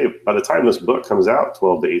here is, hey, by the time this book comes out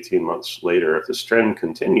 12 to 18 months later, if this trend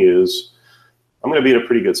continues, I'm going to be in a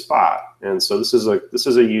pretty good spot. And so this is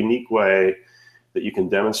a unique way that you can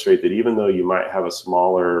demonstrate that even though you might have a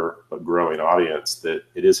smaller but growing audience, that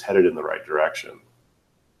it is headed in the right direction.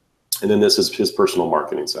 And then this is his personal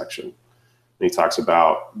marketing section. And he talks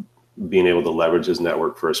about being able to leverage his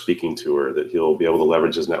network for a speaking tour, that he'll be able to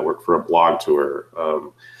leverage his network for a blog tour.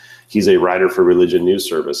 He's a writer for Religion News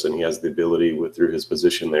Service, and he has the ability through his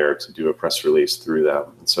position there to do a press release through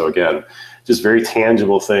them. And so again, just very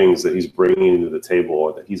tangible things that he's bringing to the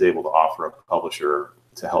table that he's able to offer a publisher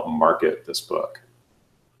to help market this book.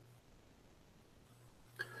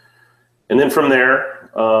 And then from there,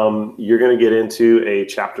 you're going to get into a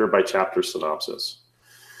chapter by chapter synopsis.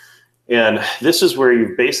 And this is where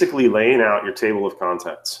you're basically laying out your table of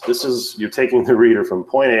contents. You're taking the reader from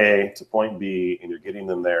point A to point B, and you're getting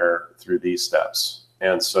them there through these steps.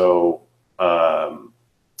 And so,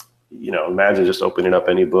 imagine just opening up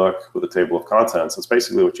any book with a table of contents. That's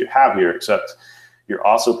basically what you have here, except you're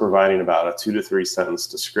also providing about a 2 to 3 sentence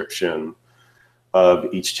description of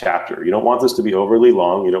each chapter. You don't want this to be overly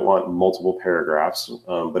long. You don't want multiple paragraphs.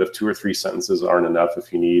 But if 2 or 3 sentences aren't enough,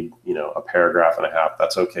 if you need, a paragraph and a half,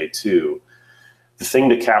 that's okay too. The thing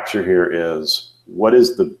to capture here is what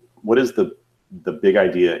is the big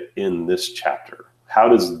idea in this chapter? How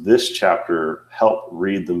does this chapter help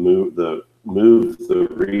move the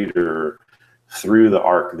reader through the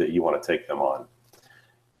arc that you want to take them on?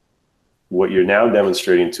 What you're now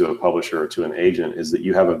demonstrating to a publisher or to an agent is that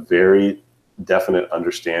you have a very definite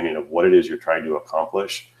understanding of what it is you're trying to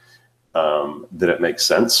accomplish, that it makes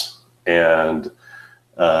sense, and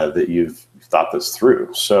that you've thought this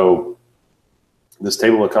through. So this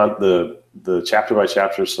table of the chapter by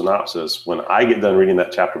chapter synopsis, when I get done reading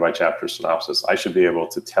that chapter by chapter synopsis, I should be able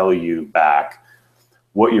to tell you back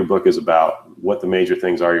what your book is about, what the major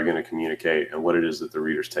things are you're going to communicate, and what it is that the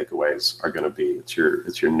reader's takeaways are going to be. It's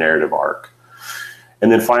your narrative arc.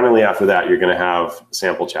 And then finally, after that, you're going to have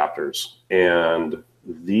sample chapters. And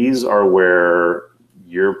these are where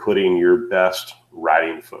you're putting your best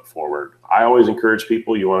writing foot forward. I always encourage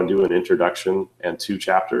people, you want to do an introduction and 2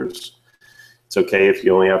 chapters. It's okay if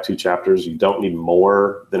you only have 2 chapters. You don't need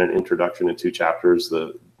more than an introduction and 2 chapters.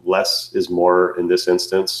 The less is more in this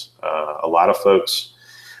instance. A lot of folks,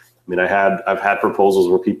 I've had proposals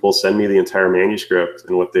where people send me the entire manuscript,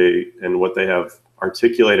 and what they have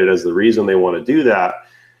articulated as the reason they want to do that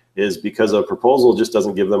is because a proposal just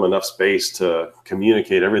doesn't give them enough space to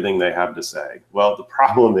communicate everything they have to say. Well, the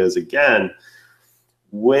problem is, again,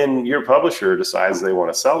 when your publisher decides they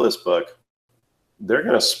want to sell this book, they're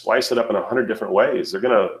going to splice it up in 100 different ways. They're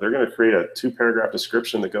going to create a 2-paragraph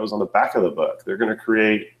description that goes on the back of the book. They're going to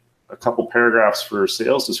create a couple paragraphs for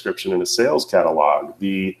sales description in a sales catalog.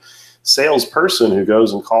 The salesperson who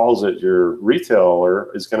goes and calls at your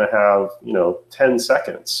retailer is going to have 10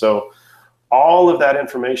 seconds. So all of that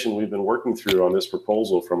information we've been working through on this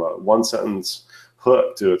proposal, from a 1-sentence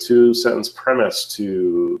hook to a 2-sentence premise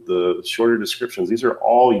to the shorter descriptions, these are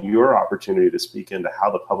all your opportunity to speak into how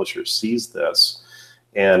the publisher sees this,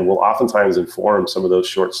 and will oftentimes inform some of those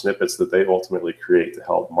short snippets that they ultimately create to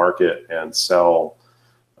help market and sell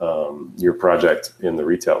your project in the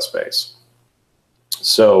retail space.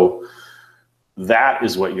 So that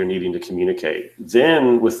is what you're needing to communicate.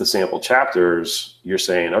 Then with the sample chapters, you're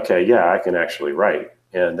saying, okay, yeah, I can actually write.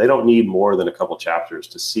 And they don't need more than a couple chapters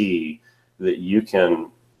to see that you can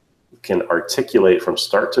articulate from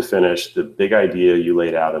start to finish the big idea you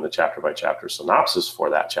laid out in the chapter by chapter synopsis for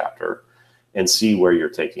that chapter, and see where you're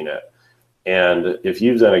taking it. And if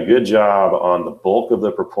you've done a good job on the bulk of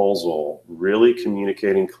the proposal, really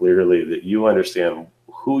communicating clearly that you understand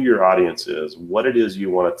who your audience is, what it is you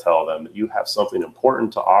want to tell them, that you have something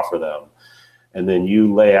important to offer them, and then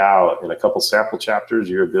you lay out in a couple sample chapters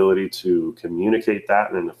your ability to communicate that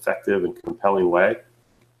in an effective and compelling way,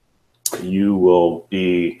 you will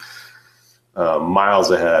be miles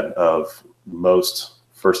ahead of most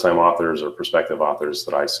first-time authors or prospective authors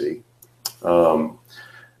that I see.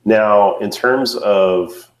 Now, in terms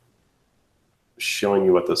of showing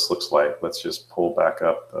you what this looks like, let's just pull back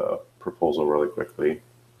up the proposal really quickly.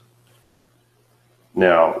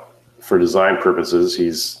 Now, for design purposes,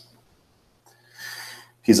 he's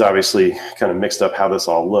obviously kind of mixed up how this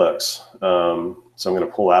all looks. So I'm going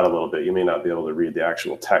to pull out a little bit. You may not be able to read the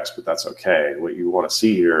actual text, but that's okay. What you want to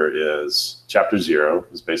see here is chapter 0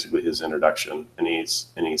 is basically his introduction, and he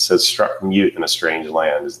says "Struck mute in a strange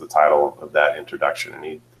land" is the title of that introduction,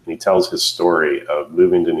 and he tells his story of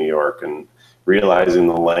moving to New York and realizing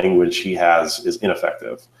the language he has is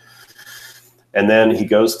ineffective. And then he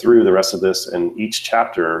goes through the rest of this, and each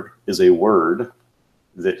chapter is a word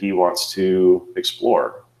that he wants to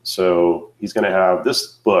explore. So he's going to have, this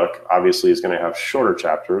book obviously is going to have shorter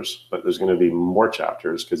chapters, but there's going to be more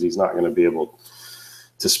chapters because he's not going to be able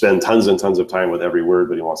to spend tons and tons of time with every word,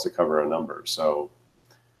 but he wants to cover a number. So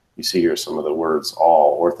you see here some of the words: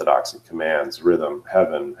 all, orthodoxy, commands, rhythm,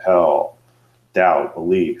 heaven, hell, doubt,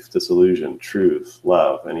 belief, disillusion, truth,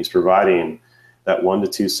 love. And he's providing that 1 to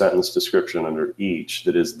 2 sentence description under each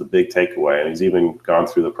that is the big takeaway. And he's even gone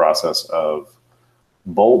through the process of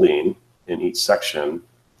bolding in each section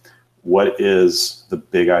what is the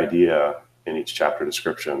big idea in each chapter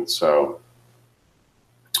description. So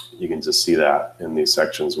you can just see that in these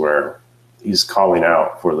sections where he's calling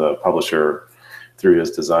out for the publisher through his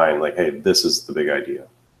design, like, hey, this is the big idea.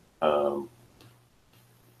 And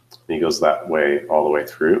he goes that way all the way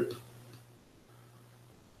through.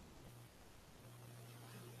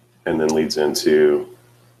 And then leads into,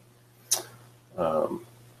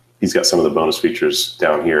 he's got some of the bonus features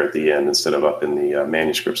down here at the end instead of up in the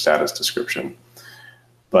manuscript status description.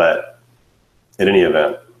 But in any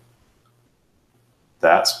event,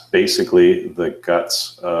 that's basically the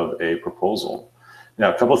guts of a proposal.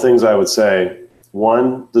 Now, a couple of things I would say.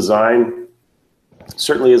 One, design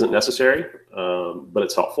certainly isn't necessary, but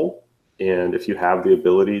it's helpful. And if you have the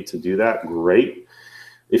ability to do that, great.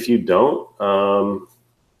 If you don't,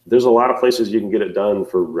 there's a lot of places you can get it done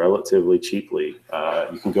for relatively cheaply.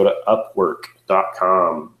 You can go to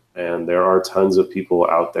upwork.com, and there are tons of people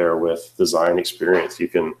out there with design experience. You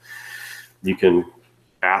can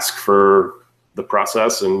ask for the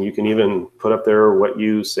process, and you can even put up there what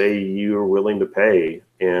you say you are willing to pay,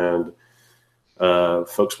 and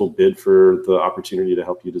folks will bid for the opportunity to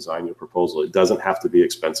help you design your proposal. It doesn't have to be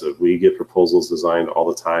expensive. We get proposals designed all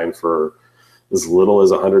the time for as little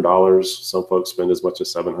as $100. Some folks spend as much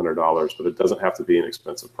as $700, but it doesn't have to be an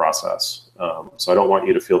expensive process. So I don't want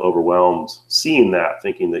you to feel overwhelmed seeing that,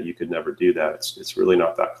 thinking that you could never do that. It's really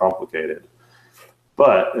not that complicated.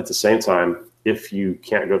 But at the same time, if you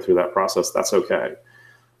can't go through that process, that's okay.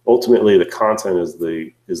 Ultimately, the content is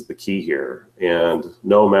the key here, and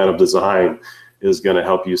no amount of design is going to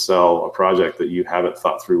help you sell a project that you haven't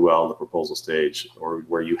thought through well in the proposal stage, or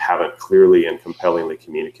where you haven't clearly and compellingly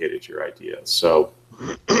communicated your idea. So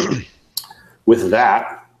with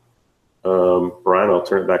that, Brian, I'll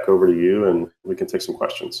turn it back over to you, and we can take some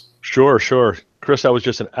questions. Sure. Chris, that was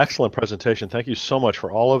just an excellent presentation. Thank you so much for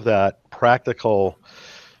all of that practical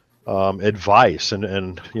advice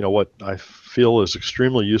and what I feel is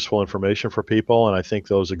extremely useful information for people. And I think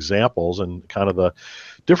those examples and kind of the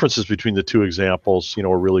differences between the two examples,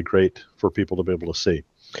 are really great for people to be able to see.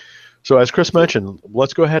 So as Chris mentioned,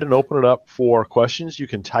 let's go ahead and open it up for questions. You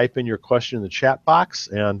can type in your question in the chat box,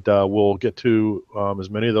 and we'll get to as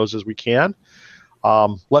many of those as we can.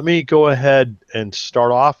 Let me go ahead and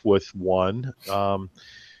start off with one.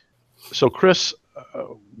 So Chris,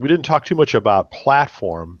 we didn't talk too much about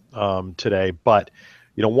platform today, but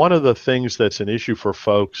one of the things that's an issue for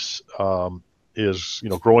folks is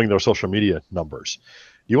growing their social media numbers.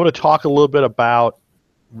 You want to talk a little bit about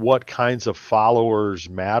what kinds of followers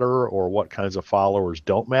matter or what kinds of followers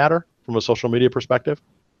don't matter from a social media perspective?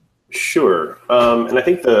 Sure. And I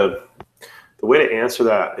think the way to answer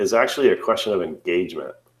that is actually a question of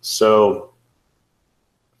engagement. So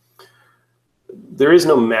there is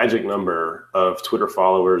no magic number of Twitter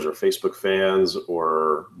followers or Facebook fans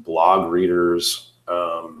or blog readers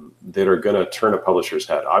that are going to turn a publisher's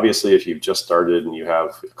head. Obviously, if you've just started and you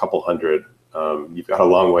have a couple hundred, you've got a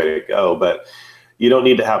long way to go, but you don't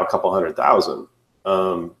need to have a couple 100,000.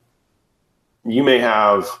 You may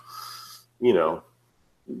have,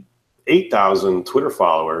 8,000 Twitter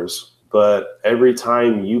followers, but every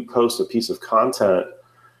time you post a piece of content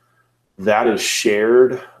that is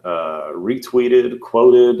shared, retweeted,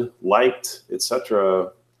 quoted, liked,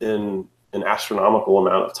 etc., in an astronomical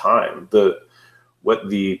amount of time.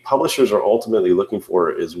 What the publishers are ultimately looking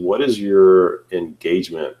for is, what is your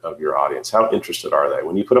engagement of your audience? How interested are they?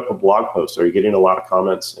 When you put up a blog post, are you getting a lot of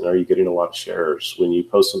comments and are you getting a lot of shares? When you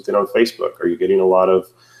post something on Facebook, are you getting a lot of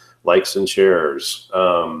likes and shares?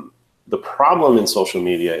 The problem in social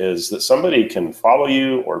media is that somebody can follow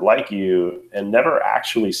you or like you and never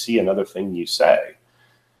actually see another thing you say.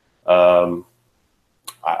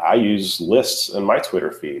 I use lists in my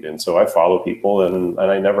Twitter feed, and so I follow people and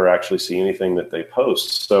I never actually see anything that they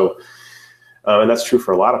post. So, and that's true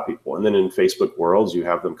for a lot of people. And then in Facebook worlds, you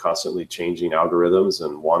have them constantly changing algorithms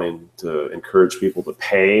and wanting to encourage people to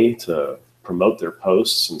pay to promote their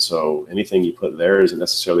posts. And so anything you put there isn't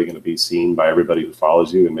necessarily going to be seen by everybody who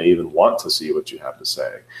follows you and may even want to see what you have to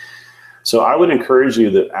say. So I would encourage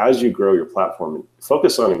you that as you grow your platform,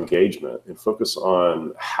 focus on engagement and focus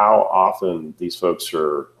on how often these folks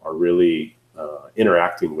are really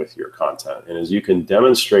interacting with your content. And as you can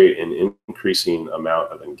demonstrate an increasing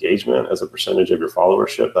amount of engagement as a percentage of your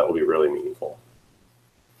followership, that will be really meaningful.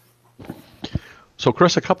 So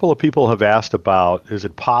Chris, a couple of people have asked about, is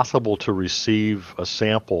it possible to receive a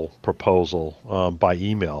sample proposal by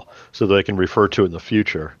email so that they can refer to it in the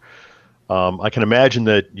future? I can imagine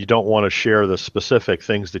that you don't want to share the specific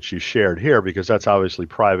things that you shared here because that's obviously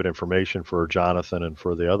private information for Jonathan and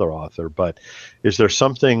for the other author. But is there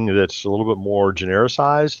something that's a little bit more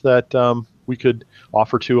genericized that we could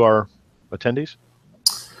offer to our attendees?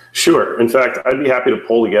 Sure. In fact, I'd be happy to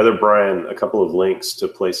pull together, Brian, a couple of links to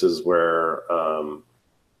places where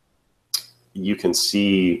you can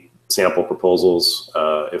see sample proposals,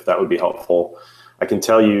 if that would be helpful. I can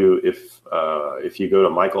tell you if you go to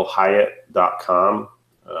michaelhyatt.com,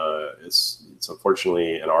 it's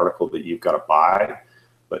unfortunately an article that you've got to buy,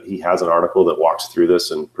 but he has an article that walks through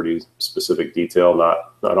this in pretty specific detail,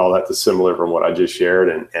 not all that dissimilar from what I just shared.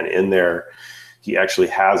 And in there, he actually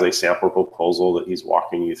has a sample proposal that he's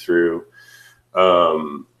walking you through.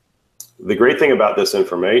 The great thing about this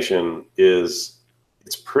information is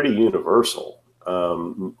it's pretty universal.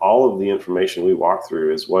 All of the information we walk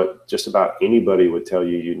through is what just about anybody would tell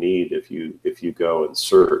you you need if you go and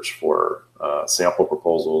search for sample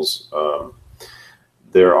proposals.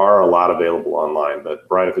 There are a lot available online, but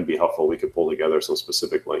Brian, if it'd be helpful, we could pull together some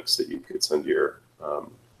specific links that you could send to your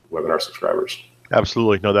webinar subscribers.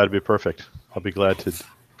 Absolutely. No, that'd be perfect. I'll be glad to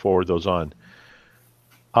forward those on.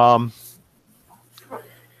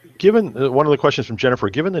 Given one of the questions from Jennifer,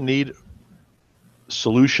 given the need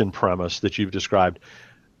solution premise that you've described,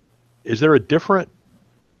 is there a different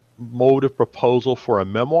mode of proposal for a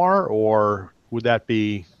memoir, or would that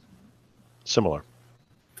be similar?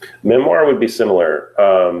 Memoir would be similar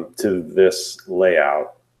to this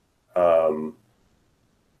layout.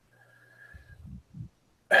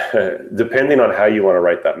 Depending on how you want to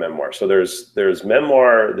write that memoir. So there's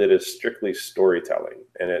memoir that is strictly storytelling,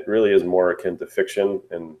 and it really is more akin to fiction,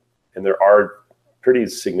 and there are pretty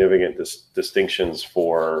significant distinctions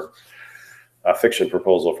for a fiction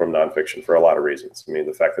proposal from nonfiction for a lot of reasons. I mean,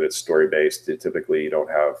 the fact that it's story-based, typically you don't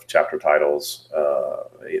have chapter titles,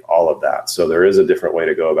 all of that. So there is a different way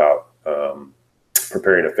to go about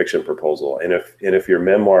preparing a fiction proposal. And if your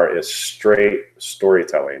memoir is straight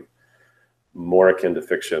storytelling, more akin to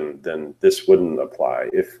fiction, then this wouldn't apply.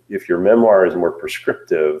 If your memoir is more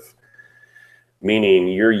prescriptive, meaning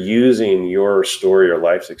you're using your story or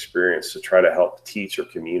life's experience to try to help teach or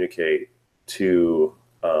communicate to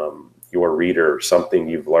your reader something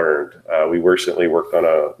you've learned. We recently worked on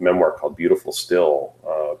a memoir called Beautiful Still,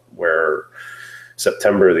 where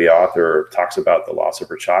September, the author, talks about the loss of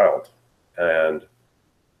her child. And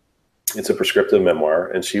it's a prescriptive memoir,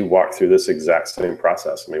 and she walked through this exact same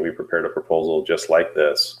process. I mean, we prepared a proposal just like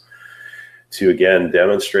this to, again,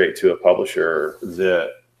 demonstrate to a publisher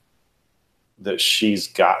that she's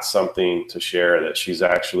got something to share, that she's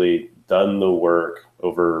actually done the work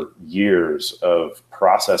over years of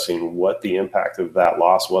processing what the impact of that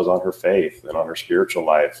loss was on her faith and on her spiritual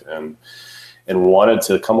life, and wanted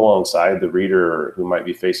to come alongside the reader who might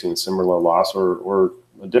be facing similar loss or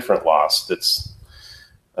a different loss that's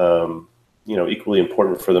equally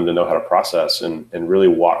important for them to know how to process and really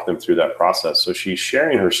walk them through that process. So she's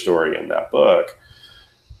sharing her story in that book,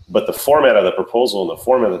 but the format of the proposal and the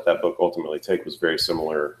format that book ultimately take was very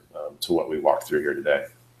similar to what we walked through here today.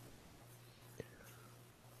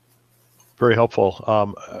 Very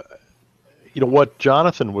helpful. What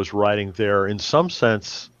Jonathan was writing there, in some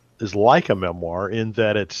sense, is like a memoir in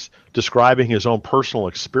that it's describing his own personal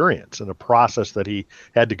experience and a process that he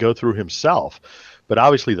had to go through himself. But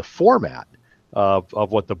obviously the format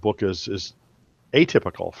of what the book is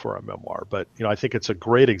atypical for a memoir. But I think it's a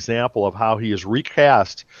great example of how he has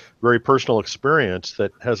recast very personal experience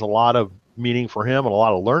that has a lot of meaning for him and a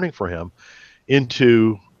lot of learning for him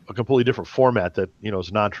into a completely different format that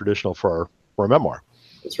is non-traditional for a memoir.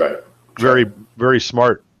 That's right. Very, very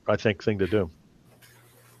smart, I think, thing to do.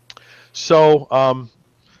 So,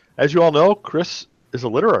 as you all know, Chris is a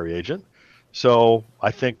literary agent. So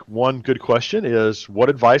I think one good question is, what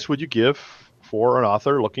advice would you give for an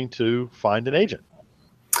author looking to find an agent?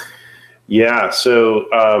 Yeah,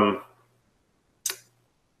 so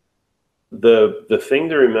the thing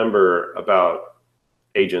to remember about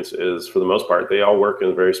agents is, for the most part, they all work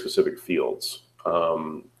in very specific fields.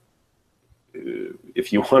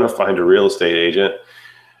 If you want to find a real estate agent,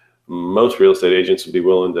 most real estate agents would be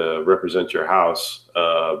willing to represent your house,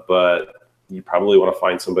 but you probably want to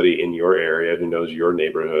find somebody in your area who knows your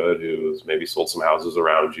neighborhood, who's maybe sold some houses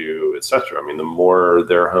around you, etc. I mean, the more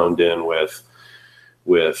they're honed in with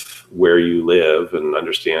where you live and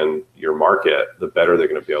understand your market, the better they're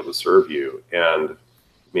going to be able to serve you. And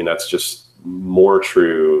I mean, that's just more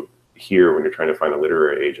true here when you're trying to find a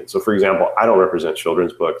literary agent. So for example, I don't represent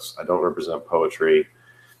children's books. I don't represent poetry.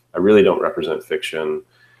 I really don't represent fiction.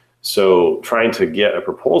 So trying to get a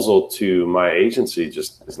proposal to my agency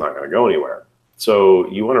just is not going to go anywhere. So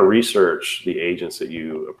you want to research the agents that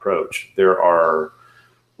you approach. There are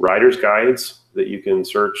writer's guides that you can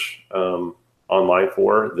search online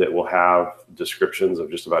for that will have descriptions of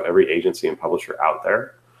just about every agency and publisher out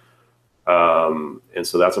there. And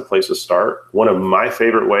so that's a place to start. One of my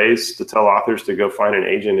favorite ways to tell authors to go find an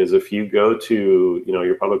agent is if you go to,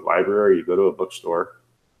 your public library, or you go to a bookstore,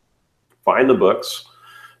 find the books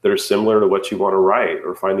that are similar to what you want to write,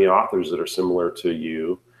 or find the authors that are similar to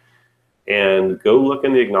you, and go look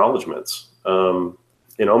in the acknowledgments.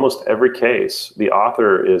 In almost every case, the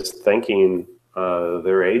author is thanking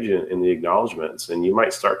their agent in the acknowledgments, and you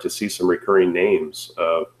might start to see some recurring names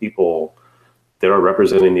of people that are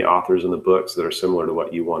representing the authors in the books that are similar to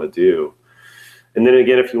what you want to do. And then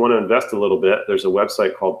again, if you want to invest a little bit, there's a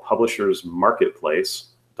website called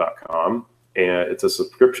publishersmarketplace.com, and it's a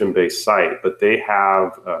subscription-based site, but they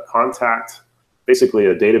have contact, basically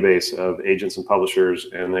a database of agents and publishers,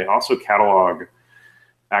 and they also catalog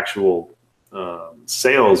actual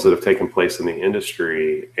sales that have taken place in the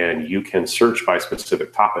industry, and you can search by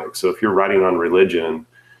specific topics. So if you're writing on religion,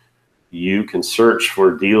 you can search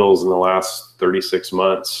for deals in the last 36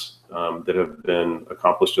 months that have been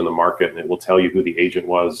accomplished in the market, and it will tell you who the agent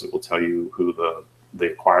was. It will tell you who the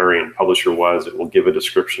acquiring publisher was. It will give a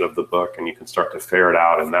description of the book, and you can start to ferret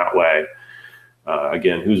out in that way,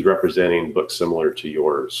 again, who's representing books similar to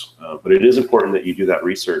yours. But it is important that you do that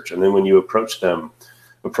research. And then when you approach them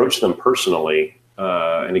personally.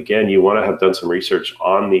 And again, you want to have done some research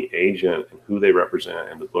on the agent and who they represent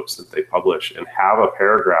and the books that they publish, and have a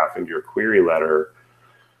paragraph in your query letter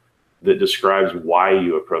that describes why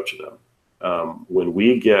you approach them. When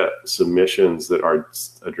we get submissions that are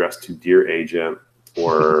addressed to Dear Agent,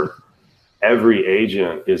 or every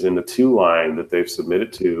agent is in the to line that they've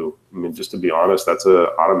submitted to, I mean, just to be honest, that's an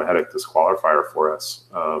automatic disqualifier for us.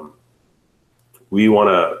 We want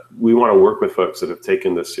to work with folks that have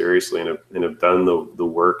taken this seriously and have done the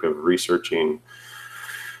work of researching,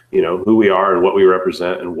 who we are and what we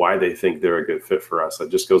represent and why they think they're a good fit for us. That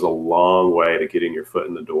just goes a long way to getting your foot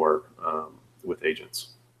in the door with agents.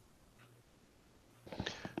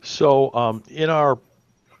 So in our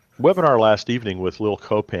webinar last evening with Lil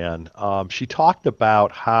Copan, she talked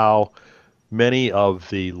about how many of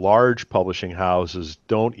the large publishing houses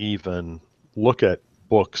don't even look at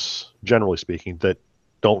books, generally speaking, that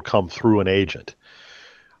don't come through an agent.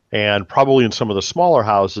 And probably in some of the smaller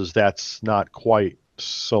houses, that's not quite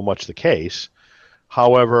so much the case.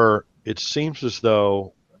 However, it seems as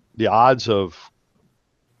though the odds of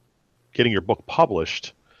getting your book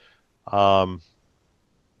published are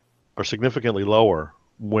significantly lower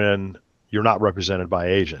when you're not represented by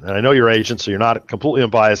agent. And I know you're agent, so you're not completely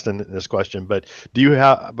unbiased in this question, but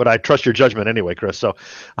but I trust your judgment anyway, Chris. So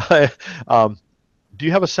do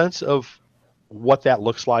you have a sense of what that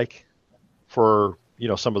looks like for,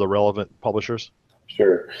 some of the relevant publishers?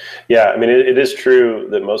 Sure. Yeah, I mean, it is true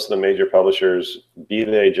that most of the major publishers, be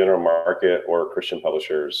they general market or Christian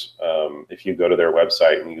publishers, if you go to their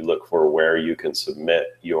website and you look for where you can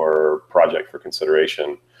submit your project for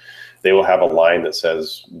consideration, they will have a line that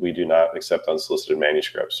says, we do not accept unsolicited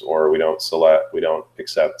manuscripts, or we don't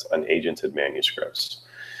accept unagented manuscripts.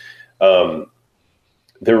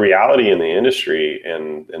 The reality in the industry,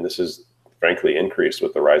 and this is frankly increased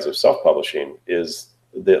with the rise of self-publishing, is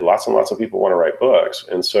that lots and lots of people want to write books.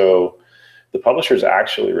 And so the publishers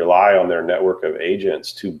actually rely on their network of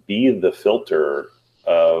agents to be the filter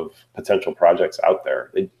of potential projects out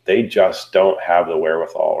there. They just don't have the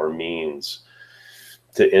wherewithal or means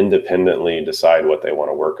to independently decide what they want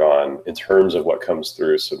to work on in terms of what comes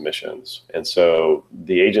through submissions. And so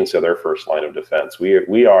the agents are their first line of defense.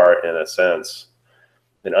 We are, in a sense,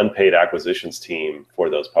 an unpaid acquisitions team for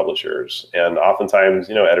those publishers. And oftentimes,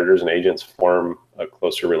 editors and agents form a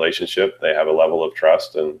closer relationship. They have a level of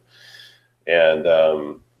trust. And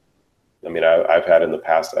I mean, I've had in the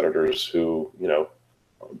past editors who,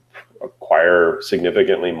 acquire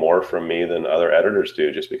significantly more from me than other editors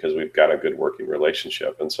do, just because we've got a good working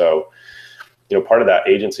relationship. And so, part of that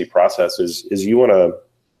agency process is you want to,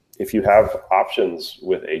 if you have options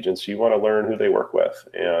with agents, you want to learn who they work with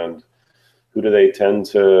and who do they tend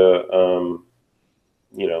to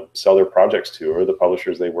sell their projects to, or the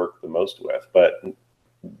publishers they work the most with. But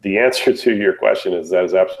the answer to your question is that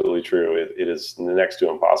is absolutely true. It is next to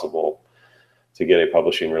impossible to get a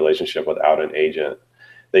publishing relationship without an agent.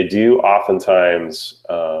 They do oftentimes,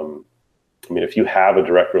 if you have a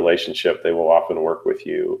direct relationship, they will often work with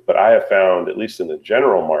you. But I have found, at least in the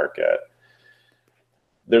general market,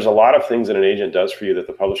 there's a lot of things that an agent does for you that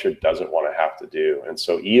the publisher doesn't want to have to do. And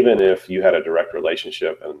so even if you had a direct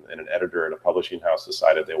relationship and an editor at a publishing house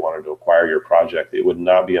decided they wanted to acquire your project, it would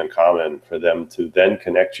not be uncommon for them to then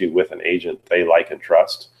connect you with an agent they like and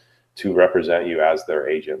trust to represent you as their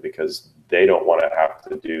agent, because they don't want to have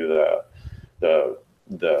to do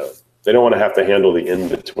they don't want to have to handle the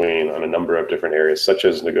in-between on a number of different areas, such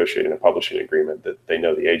as negotiating a publishing agreement that they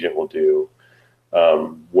know the agent will do.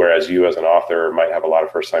 Whereas you as an author might have a lot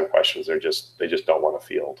of first-time questions they just don't want to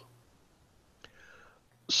field.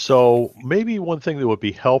 So maybe one thing that would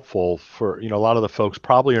be helpful for, a lot of the folks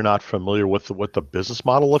probably are not familiar with what the business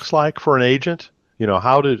model looks like for an agent.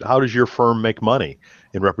 How does your firm make money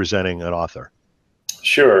in representing an author?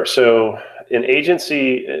 Sure. So an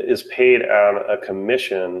agency is paid on a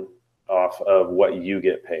commission off of what you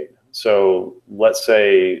get paid. So let's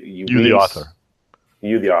say the author.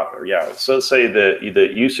 You, the author, yeah. So let's say that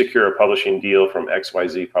you secure a publishing deal from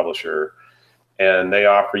XYZ publisher, and they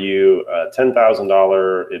offer you a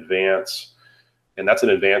 $10,000 advance, and that's an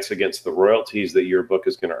advance against the royalties that your book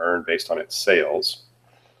is going to earn based on its sales.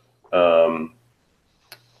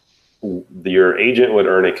 Your agent would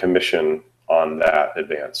earn a commission on that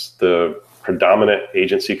advance. The predominant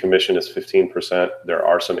agency commission is 15%. There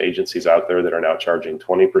are some agencies out there that are now charging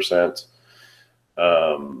 20%.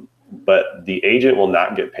 But the agent will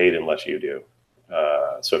not get paid unless you do.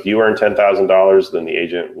 So if you earn $10,000, then the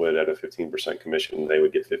agent would, at a 15% commission, they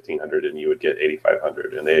would get $1,500 and you would get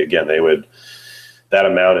 $8,500. And that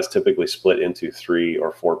amount is typically split into 3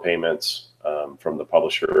 or 4 payments from the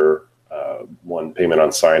publisher. One payment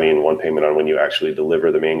on signing, one payment on when you actually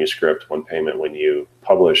deliver the manuscript, one payment when you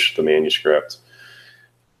publish the manuscript,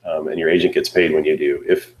 and your agent gets paid when you do.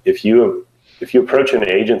 If you approach an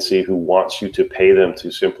agency who wants you to pay them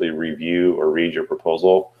to simply review or read your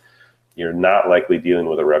proposal, you're not likely dealing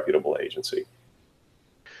with a reputable agency.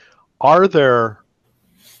 Are there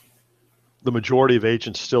the majority of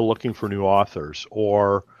agents still looking for new authors,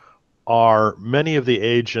 or are many of the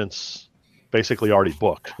agents basically already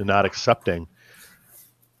booked and not accepting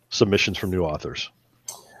submissions from new authors?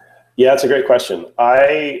 Yeah, that's a great question.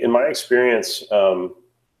 In my experience,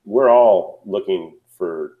 we're all looking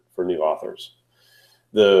for new authors.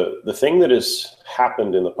 The thing that has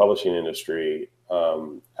happened in the publishing industry,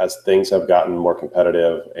 as things have gotten more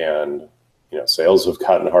competitive and sales have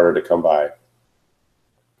gotten harder to come by,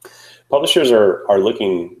 publishers are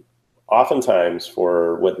looking oftentimes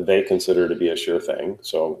for what they consider to be a sure thing.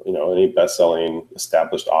 So any best-selling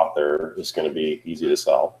established author is going to be easy to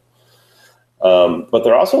sell. But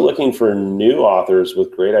they're also looking for new authors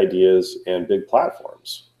with great ideas and big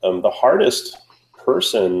platforms. The hardest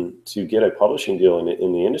person to get a publishing deal in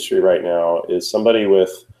the industry right now is somebody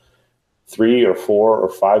with 3 or 4 or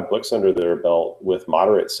 5 books under their belt with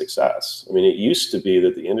moderate success. I mean, it used to be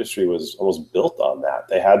that the industry was almost built on that.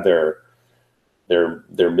 They had their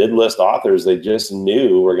mid-list authors they just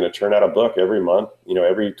knew were going to turn out a book every month,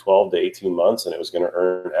 every 12 to 18 months, and it was going to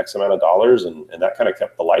earn X amount of dollars, and that kind of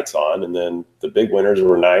kept the lights on. And then the big winners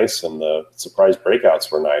were nice and the surprise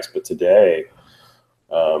breakouts were nice. But today,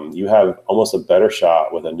 you have almost a better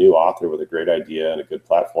shot with a new author with a great idea and a good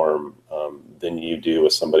platform than you do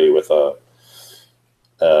with somebody with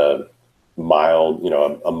a mild,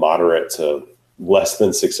 a moderate to less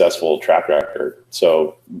than successful track record.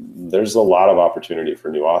 So there's a lot of opportunity for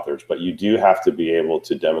new authors, but you do have to be able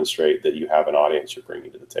to demonstrate that you have an audience you're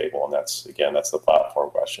bringing to the table. And that's the platform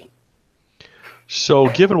question. So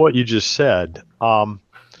given what you just said,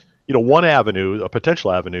 one avenue, a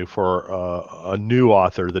potential avenue for a new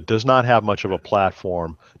author that does not have much of a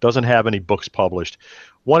platform, doesn't have any books published,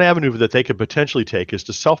 one avenue that they could potentially take is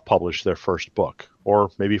to self-publish their first book, or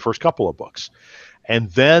maybe first couple of books. And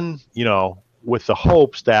then, with the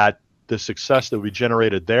hopes that the success that would be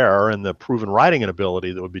generated there and the proven writing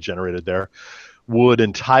ability that would be generated there would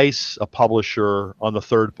entice a publisher on the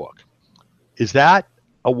third book. Is that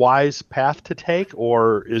a wise path to take,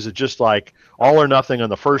 or is it just like all or nothing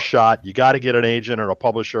on the first shot? You got to get an agent or a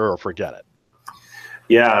publisher or forget it.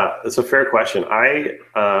 Yeah, it's a fair question.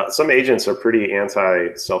 Some agents are pretty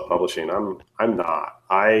anti self-publishing. I'm not.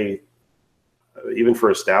 Even for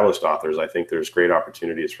established authors, I think there's great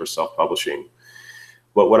opportunities for self-publishing.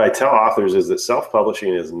 But what I tell authors is that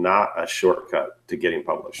self-publishing is not a shortcut to getting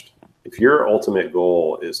published. If your ultimate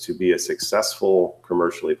goal is to be a successful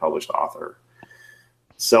commercially published author,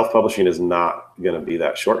 self-publishing is not going to be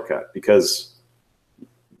that shortcut, because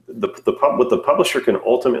what the publisher can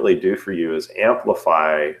ultimately do for you is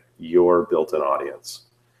amplify your built-in audience.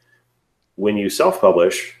 When you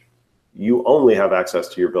self-publish, you only have access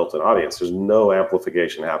to your built-in audience. There's no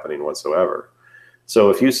amplification happening whatsoever. So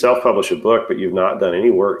if you self-publish a book, but you've not done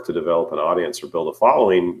any work to develop an audience or build a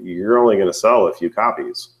following, you're only going to sell a few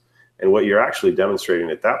copies. And what you're actually demonstrating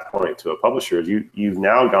at that point to a publisher is you've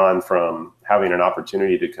now gone from having an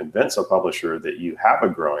opportunity to convince a publisher that you have a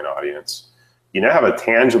growing audience. You now have a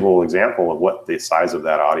tangible example of what the size of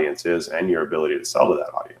that audience is and your ability to sell to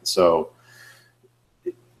that audience. So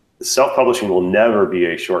self-publishing will never be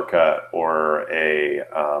a shortcut or a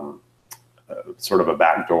sort of a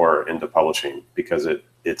backdoor into publishing, because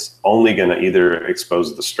it's only going to either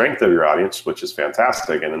expose the strength of your audience, which is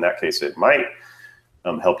fantastic, and in that case it might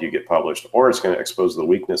help you get published, or it's going to expose the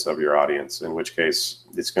weakness of your audience, in which case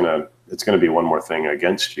it's going to be one more thing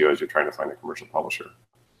against you as you're trying to find a commercial publisher.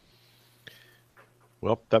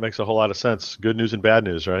 Well, that makes a whole lot of sense. Good news and bad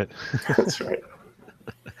news, right? That's right.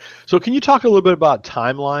 So can you talk a little bit about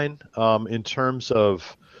timeline in terms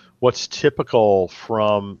of what's typical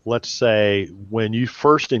from, let's say, when you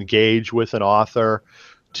first engage with an author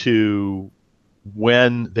to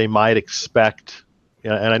when they might expect,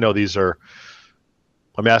 and I know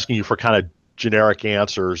I'm asking you for kind of generic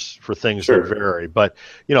answers for things Sure. that vary, but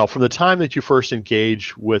from the time that you first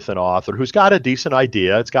engage with an author who's got a decent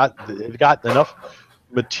idea, it's got enough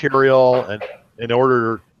material and in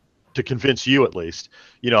order to convince you, at least,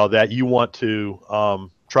 that you want to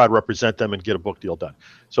try to represent them and get a book deal done.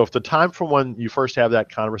 So if the time from when you first have that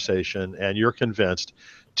conversation and you're convinced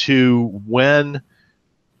to when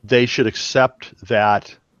they should accept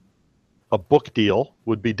that a book deal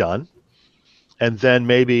would be done, and then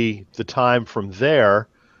maybe the time from there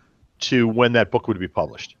to when that book would be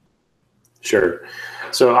published. Sure.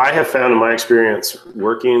 So I have found in my experience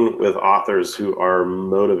working with authors who are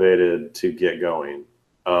motivated to get going,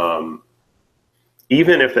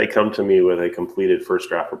 even if they come to me with a completed first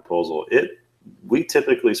draft proposal, we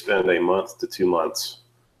typically spend a month to 2 months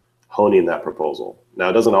honing that proposal. Now,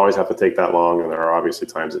 it doesn't always have to take that long, and there are obviously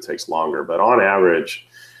times it takes longer, but on average,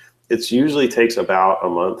 it usually takes about a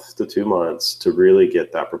month to 2 months to really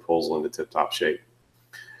get that proposal into tip-top shape.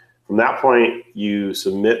 From that point, you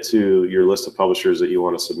submit to your list of publishers that you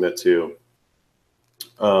want to submit to,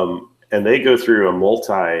 and they go through a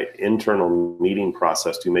multi-internal meeting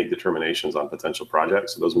process to make determinations on potential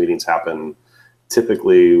projects. So those meetings happen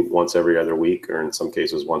typically once every other week, or in some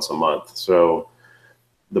cases once a month. So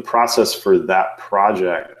the process for that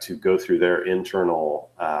project to go through their internal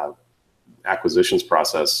acquisitions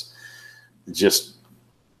process just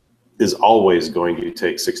is always going to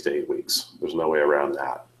take 6 to 8 weeks. There's no way around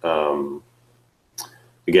that.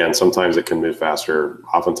 Again, sometimes it can move faster,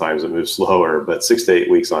 oftentimes it moves slower, but 6 to 8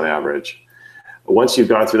 weeks on average. Once you've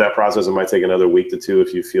gone through that process, it might take another week to 2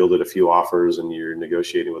 if you fielded a few offers and you're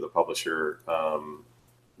negotiating with a publisher.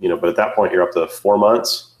 But at that point, you're up to 4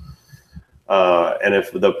 months. And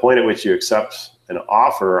if the point at which you accept an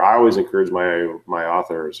offer, I always encourage my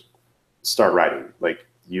authors, start writing. Like,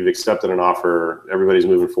 you've accepted an offer, everybody's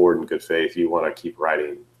moving forward in good faith, you want to keep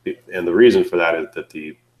writing. And the reason for that is that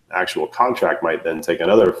the actual contract might then take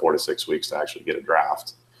another 4 to 6 weeks to actually get a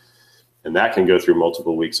draft. And that can go through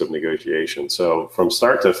multiple weeks of negotiation. So from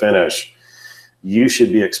start to finish, you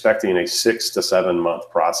should be expecting a 6 to 7 month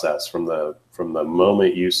process from the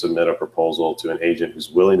moment you submit a proposal to an agent who's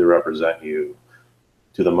willing to represent you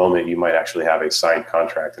to the moment you might actually have a signed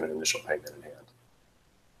contract and an initial payment in hand.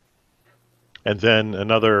 And then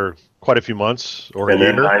another quite a few months or a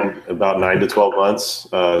year? Then about 9 to 12 months,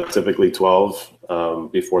 typically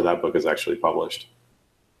 12, before that book is actually published.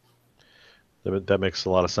 That makes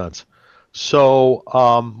a lot of sense. So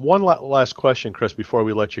one last question, Chris, before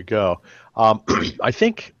we let you go. I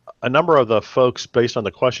think a number of the folks, based on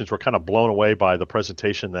the questions, were kind of blown away by the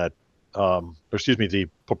presentation the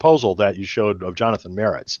proposal that you showed of Jonathan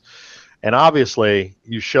Merritt's. And obviously,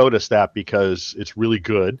 you showed us that because it's really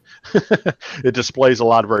good. It displays a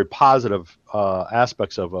lot of very positive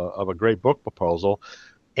aspects of a great book proposal.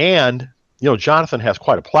 And, Jonathan has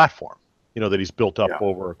quite a platform, that he's built up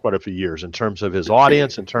over quite a few years in terms of his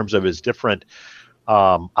audience, in terms of his different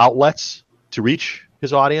outlets to reach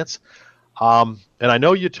his audience. And I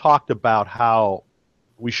know you talked about how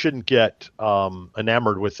we shouldn't get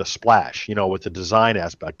enamored with the splash, with the design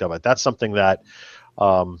aspect of it. That's something that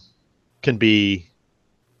can be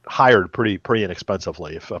hired pretty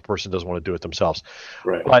inexpensively if a person doesn't want to do it themselves.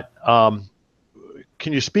 Right. But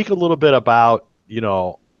can you speak a little bit about,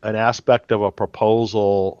 an aspect of a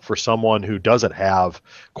proposal for someone who doesn't have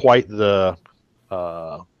quite the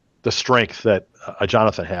strength that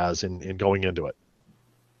Jonathan has in going into it.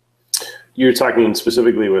 You're talking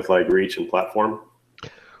specifically with like reach and platform?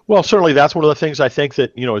 Well, certainly that's one of the things I think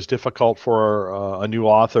that, is difficult for a new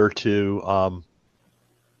author to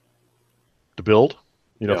build,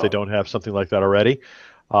 if they don't have something like that already.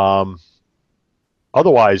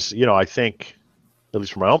 Otherwise, I think, at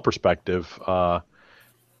least from my own perspective,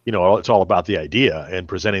 it's all about the idea and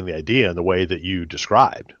presenting the idea in the way that you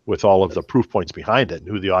described, with all of the proof points behind it and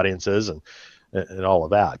who the audience is and all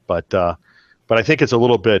of that. But I think it's a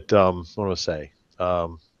little bit, what do I say?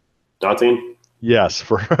 Daunting? Yes,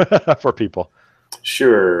 for for people.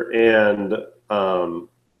 Sure. And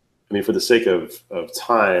for the sake of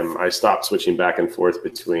time, I stopped switching back and forth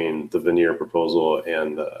between the veneer proposal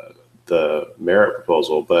and the Merritt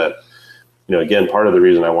proposal. But again, part of the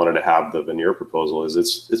reason I wanted to have the veneer proposal is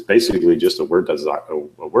it's basically just a Word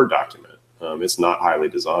document. It's not highly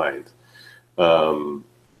designed.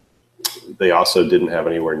 They also didn't have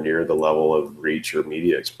anywhere near the level of reach or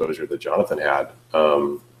media exposure that Jonathan had.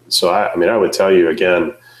 So I would tell you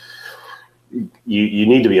again, you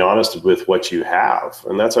need to be honest with what you have,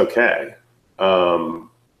 and that's okay.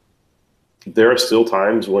 There are still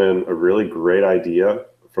times when a really great idea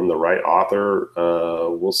from the right author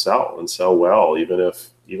will sell and sell well, even if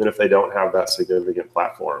they don't have that significant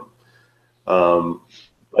platform.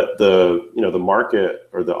 But the market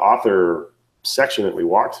or the author section that we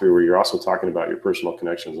walked through, where you're also talking about your personal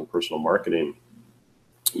connections and personal marketing,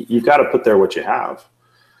 you've got to put there what you have.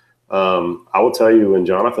 I will tell you, when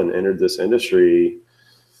Jonathan entered this industry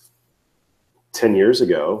 10 years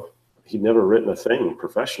ago, he'd never written a thing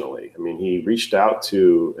professionally. He reached out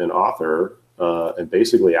to an author and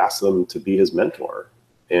basically asked them to be his mentor.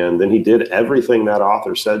 And then he did everything that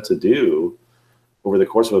author said to do over the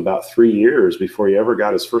course of about 3 years before he ever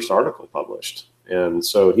got his first article published. And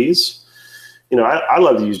so he's, I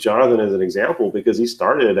love to use Jonathan as an example because he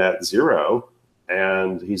started at zero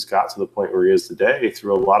and he's got to the point where he is today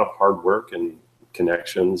through a lot of hard work and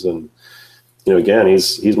connections. And, again,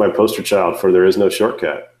 he's my poster child for there is no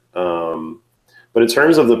shortcut. But in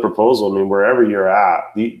terms of the proposal, wherever you're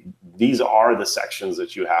at, these are the sections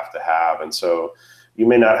that you have to have. And so you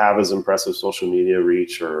may not have as impressive social media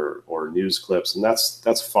reach or news clips, and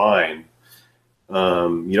that's fine.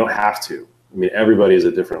 You don't have to. Everybody is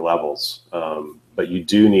at different levels, but you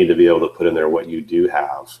do need to be able to put in there what you do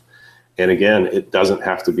have. And again, it doesn't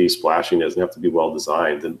have to be splashy. It doesn't have to be well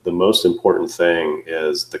designed. The most important thing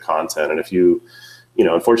is the content. And if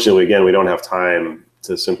unfortunately, again, we don't have time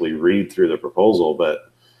to simply read through the proposal,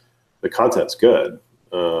 but the content's good.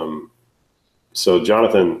 So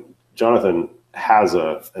Jonathan has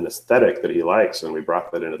an aesthetic that he likes, and we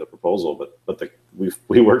brought that into the proposal. But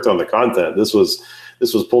we worked on the content. This was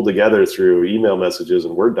pulled together through email messages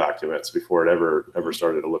and Word documents before it ever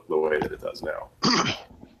started to look the way that it does now.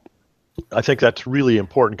 I think that's really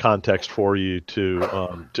important context for you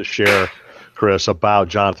to share, Chris, about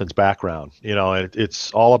Jonathan's background.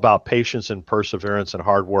 It's all about patience and perseverance and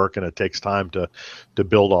hard work, and it takes time to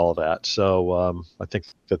build all of that. So I think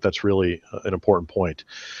that's really an important point.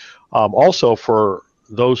 Also, for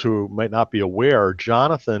those who might not be aware,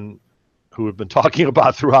 Jonathan, who we've been talking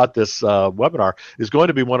about throughout this webinar, is going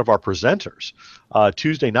to be one of our presenters.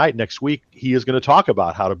 Tuesday night next week, he is going to talk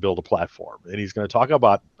about how to build a platform, and he's going to talk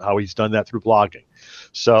about how he's done that through blogging.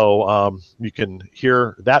 So you can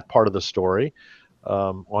hear that part of the story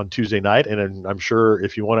on Tuesday night, and I'm sure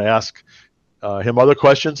if you want to ask him other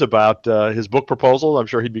questions about his book proposal, I'm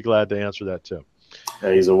sure he'd be glad to answer that too.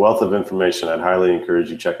 Yeah, he's a wealth of information. I'd highly encourage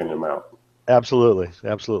you checking him out. Absolutely.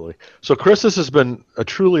 So, Chris, this has been a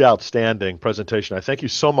truly outstanding presentation. I thank you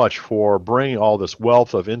so much for bringing all this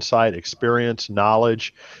wealth of insight, experience,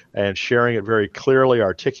 knowledge, and sharing it very clearly,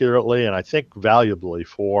 articulately, and I think valuably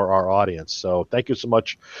for our audience. So thank you so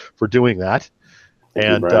much for doing that.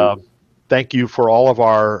 Thank you for all of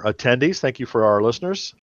our attendees. Thank you for our listeners.